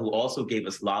Chazelle, who also gave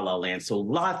us La La Land. So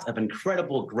lots of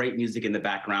incredible, great music in the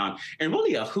background, and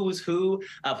really a who's who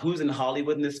of who's in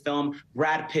Hollywood in this film.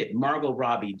 Brad Pitt, Margot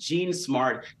Robbie, Jean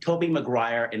Smart, Tobey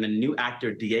Maguire, and the new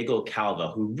actor Diego Calva,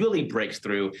 who really breaks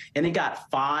through, and it got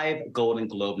 5 Golden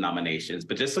Globe nominations.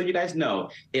 But just so you guys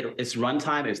know, its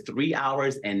runtime is 3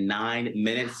 hours and 9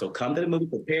 minutes. So come to the movie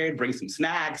prepared, bring some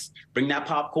snacks, bring that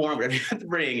popcorn, whatever you have to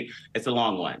bring. It's a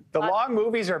long one. The long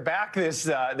movies are back this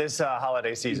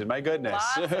holiday season. My goodness.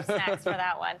 Lots of snacks for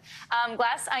that one.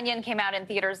 Glass Onion came out in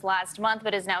theaters last month,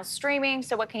 but is now streaming.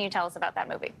 So what can you tell us about that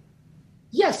movie?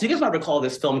 Yes, you guys might recall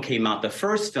this film came out. The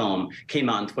first film came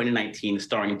out in 2019,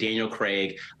 starring Daniel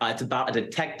Craig. It's about a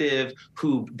detective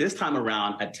who, this time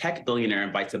around, a tech billionaire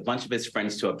invites a bunch of his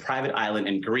friends to a private island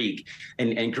in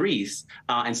Greece,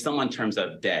 and someone turns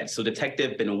up dead. So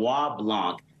Detective Benoit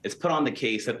Blanc is put on the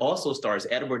case. That also stars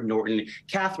Edward Norton,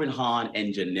 Catherine Hahn,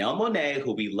 and Janelle Monáe,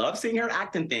 who we love seeing her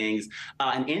act in things,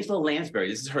 and Angela Lansbury.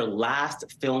 This is her last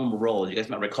film role. You guys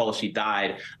might recall she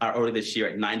died early this year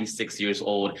at 96 years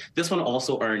old. This one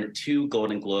also earned 2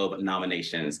 Golden Globe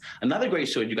nominations. Another great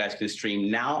show you guys can stream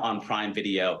now on Prime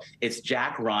Video. It's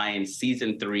Jack Ryan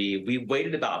Season 3. We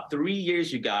waited about 3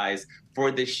 years, you guys, for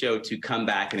this show to come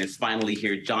back, and it's finally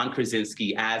here. John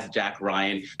Krasinski as Jack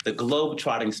Ryan, the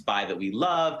globe-trotting spy that we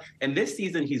love. And this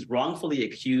season, he's wrongfully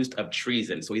accused of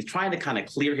treason. So he's trying to kind of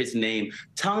clear his name.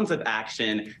 Tons of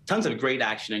action, tons of great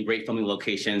action and great filming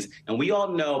locations. And we all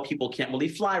know people can't really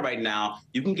fly right now.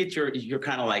 You can get your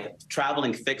kind of like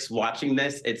traveling fix watching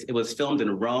this. It was filmed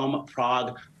in Rome,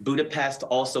 Prague, Budapest,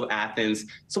 also Athens.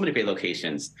 So many great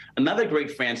locations. Another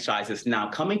great franchise is now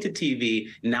coming to TV,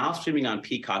 now streaming on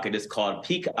Peacock. It is called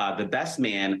The Best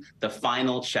Man, The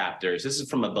Final Chapters. This is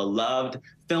from a beloved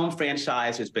film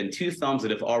franchise. There's been 2 films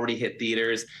that have already hit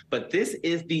theaters, but this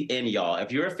is the end, y'all.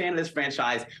 If you're a fan of this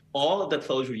franchise, all of the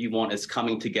closure you want is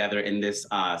coming together in this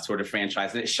sort of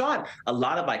franchise. And it shot a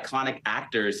lot of iconic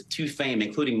actors to fame,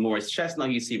 including Morris Chestnut,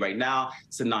 who you see right now,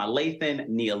 Sanaa Lathan,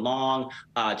 Nia Long,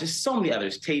 just so many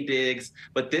others, Taye Diggs.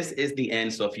 But this is the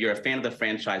end. So if you're a fan of the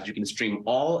franchise, you can stream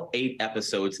all 8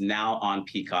 episodes now on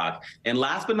Peacock. And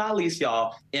last but not least,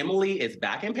 y'all, Emily is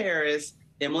back in Paris.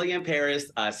 Emily in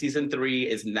Paris, season 3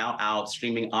 is now out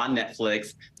streaming on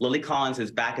Netflix. Lily Collins is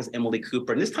back as Emily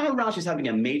Cooper. And this time around, she's having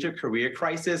a major career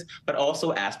crisis, but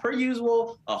also, as per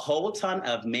usual, a whole ton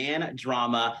of man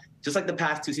drama. Just like the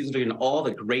past 2 seasons, we're getting all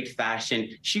the great fashion.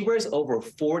 She wears over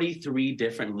 43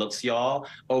 different looks, y'all,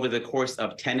 over the course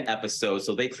of 10 episodes.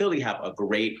 So they clearly have a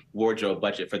great wardrobe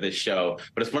budget for this show.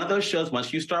 But it's one of those shows,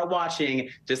 once you start watching,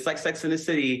 just like Sex and the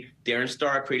City, Darren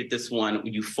Star created this one,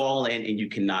 you fall in and you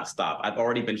cannot stop. I've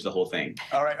already binged the whole thing.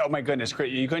 All right. Oh, my goodness.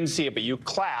 You couldn't see it, but you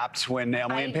clapped when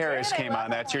Emily in Paris came on.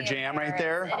 That's your jam right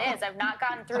there? It is. I've not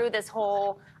gotten through this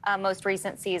whole most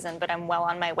recent season, but I'm well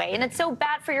on my way. And it's so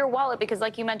bad for your wallet because,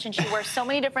 like you mentioned, she wears so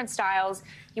many different styles.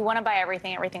 You want to buy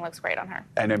everything. Everything looks great on her.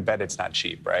 And I bet it's not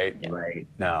cheap, right? Right.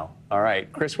 No. All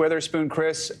right. Chris Witherspoon.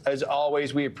 Chris, as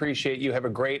always, we appreciate you. Have a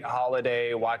great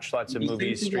holiday. Watch lots of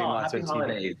movies, stream lots of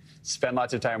TV. Spend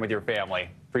lots of time with your family.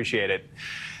 Appreciate it.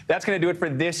 That's going to do it for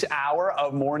this hour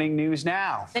of Morning News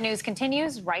Now. The news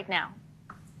continues right now.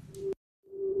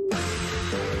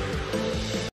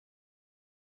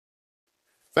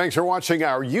 Thanks for watching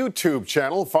our YouTube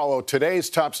channel. Follow today's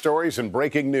top stories and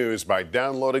breaking news by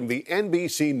downloading the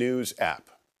NBC News app.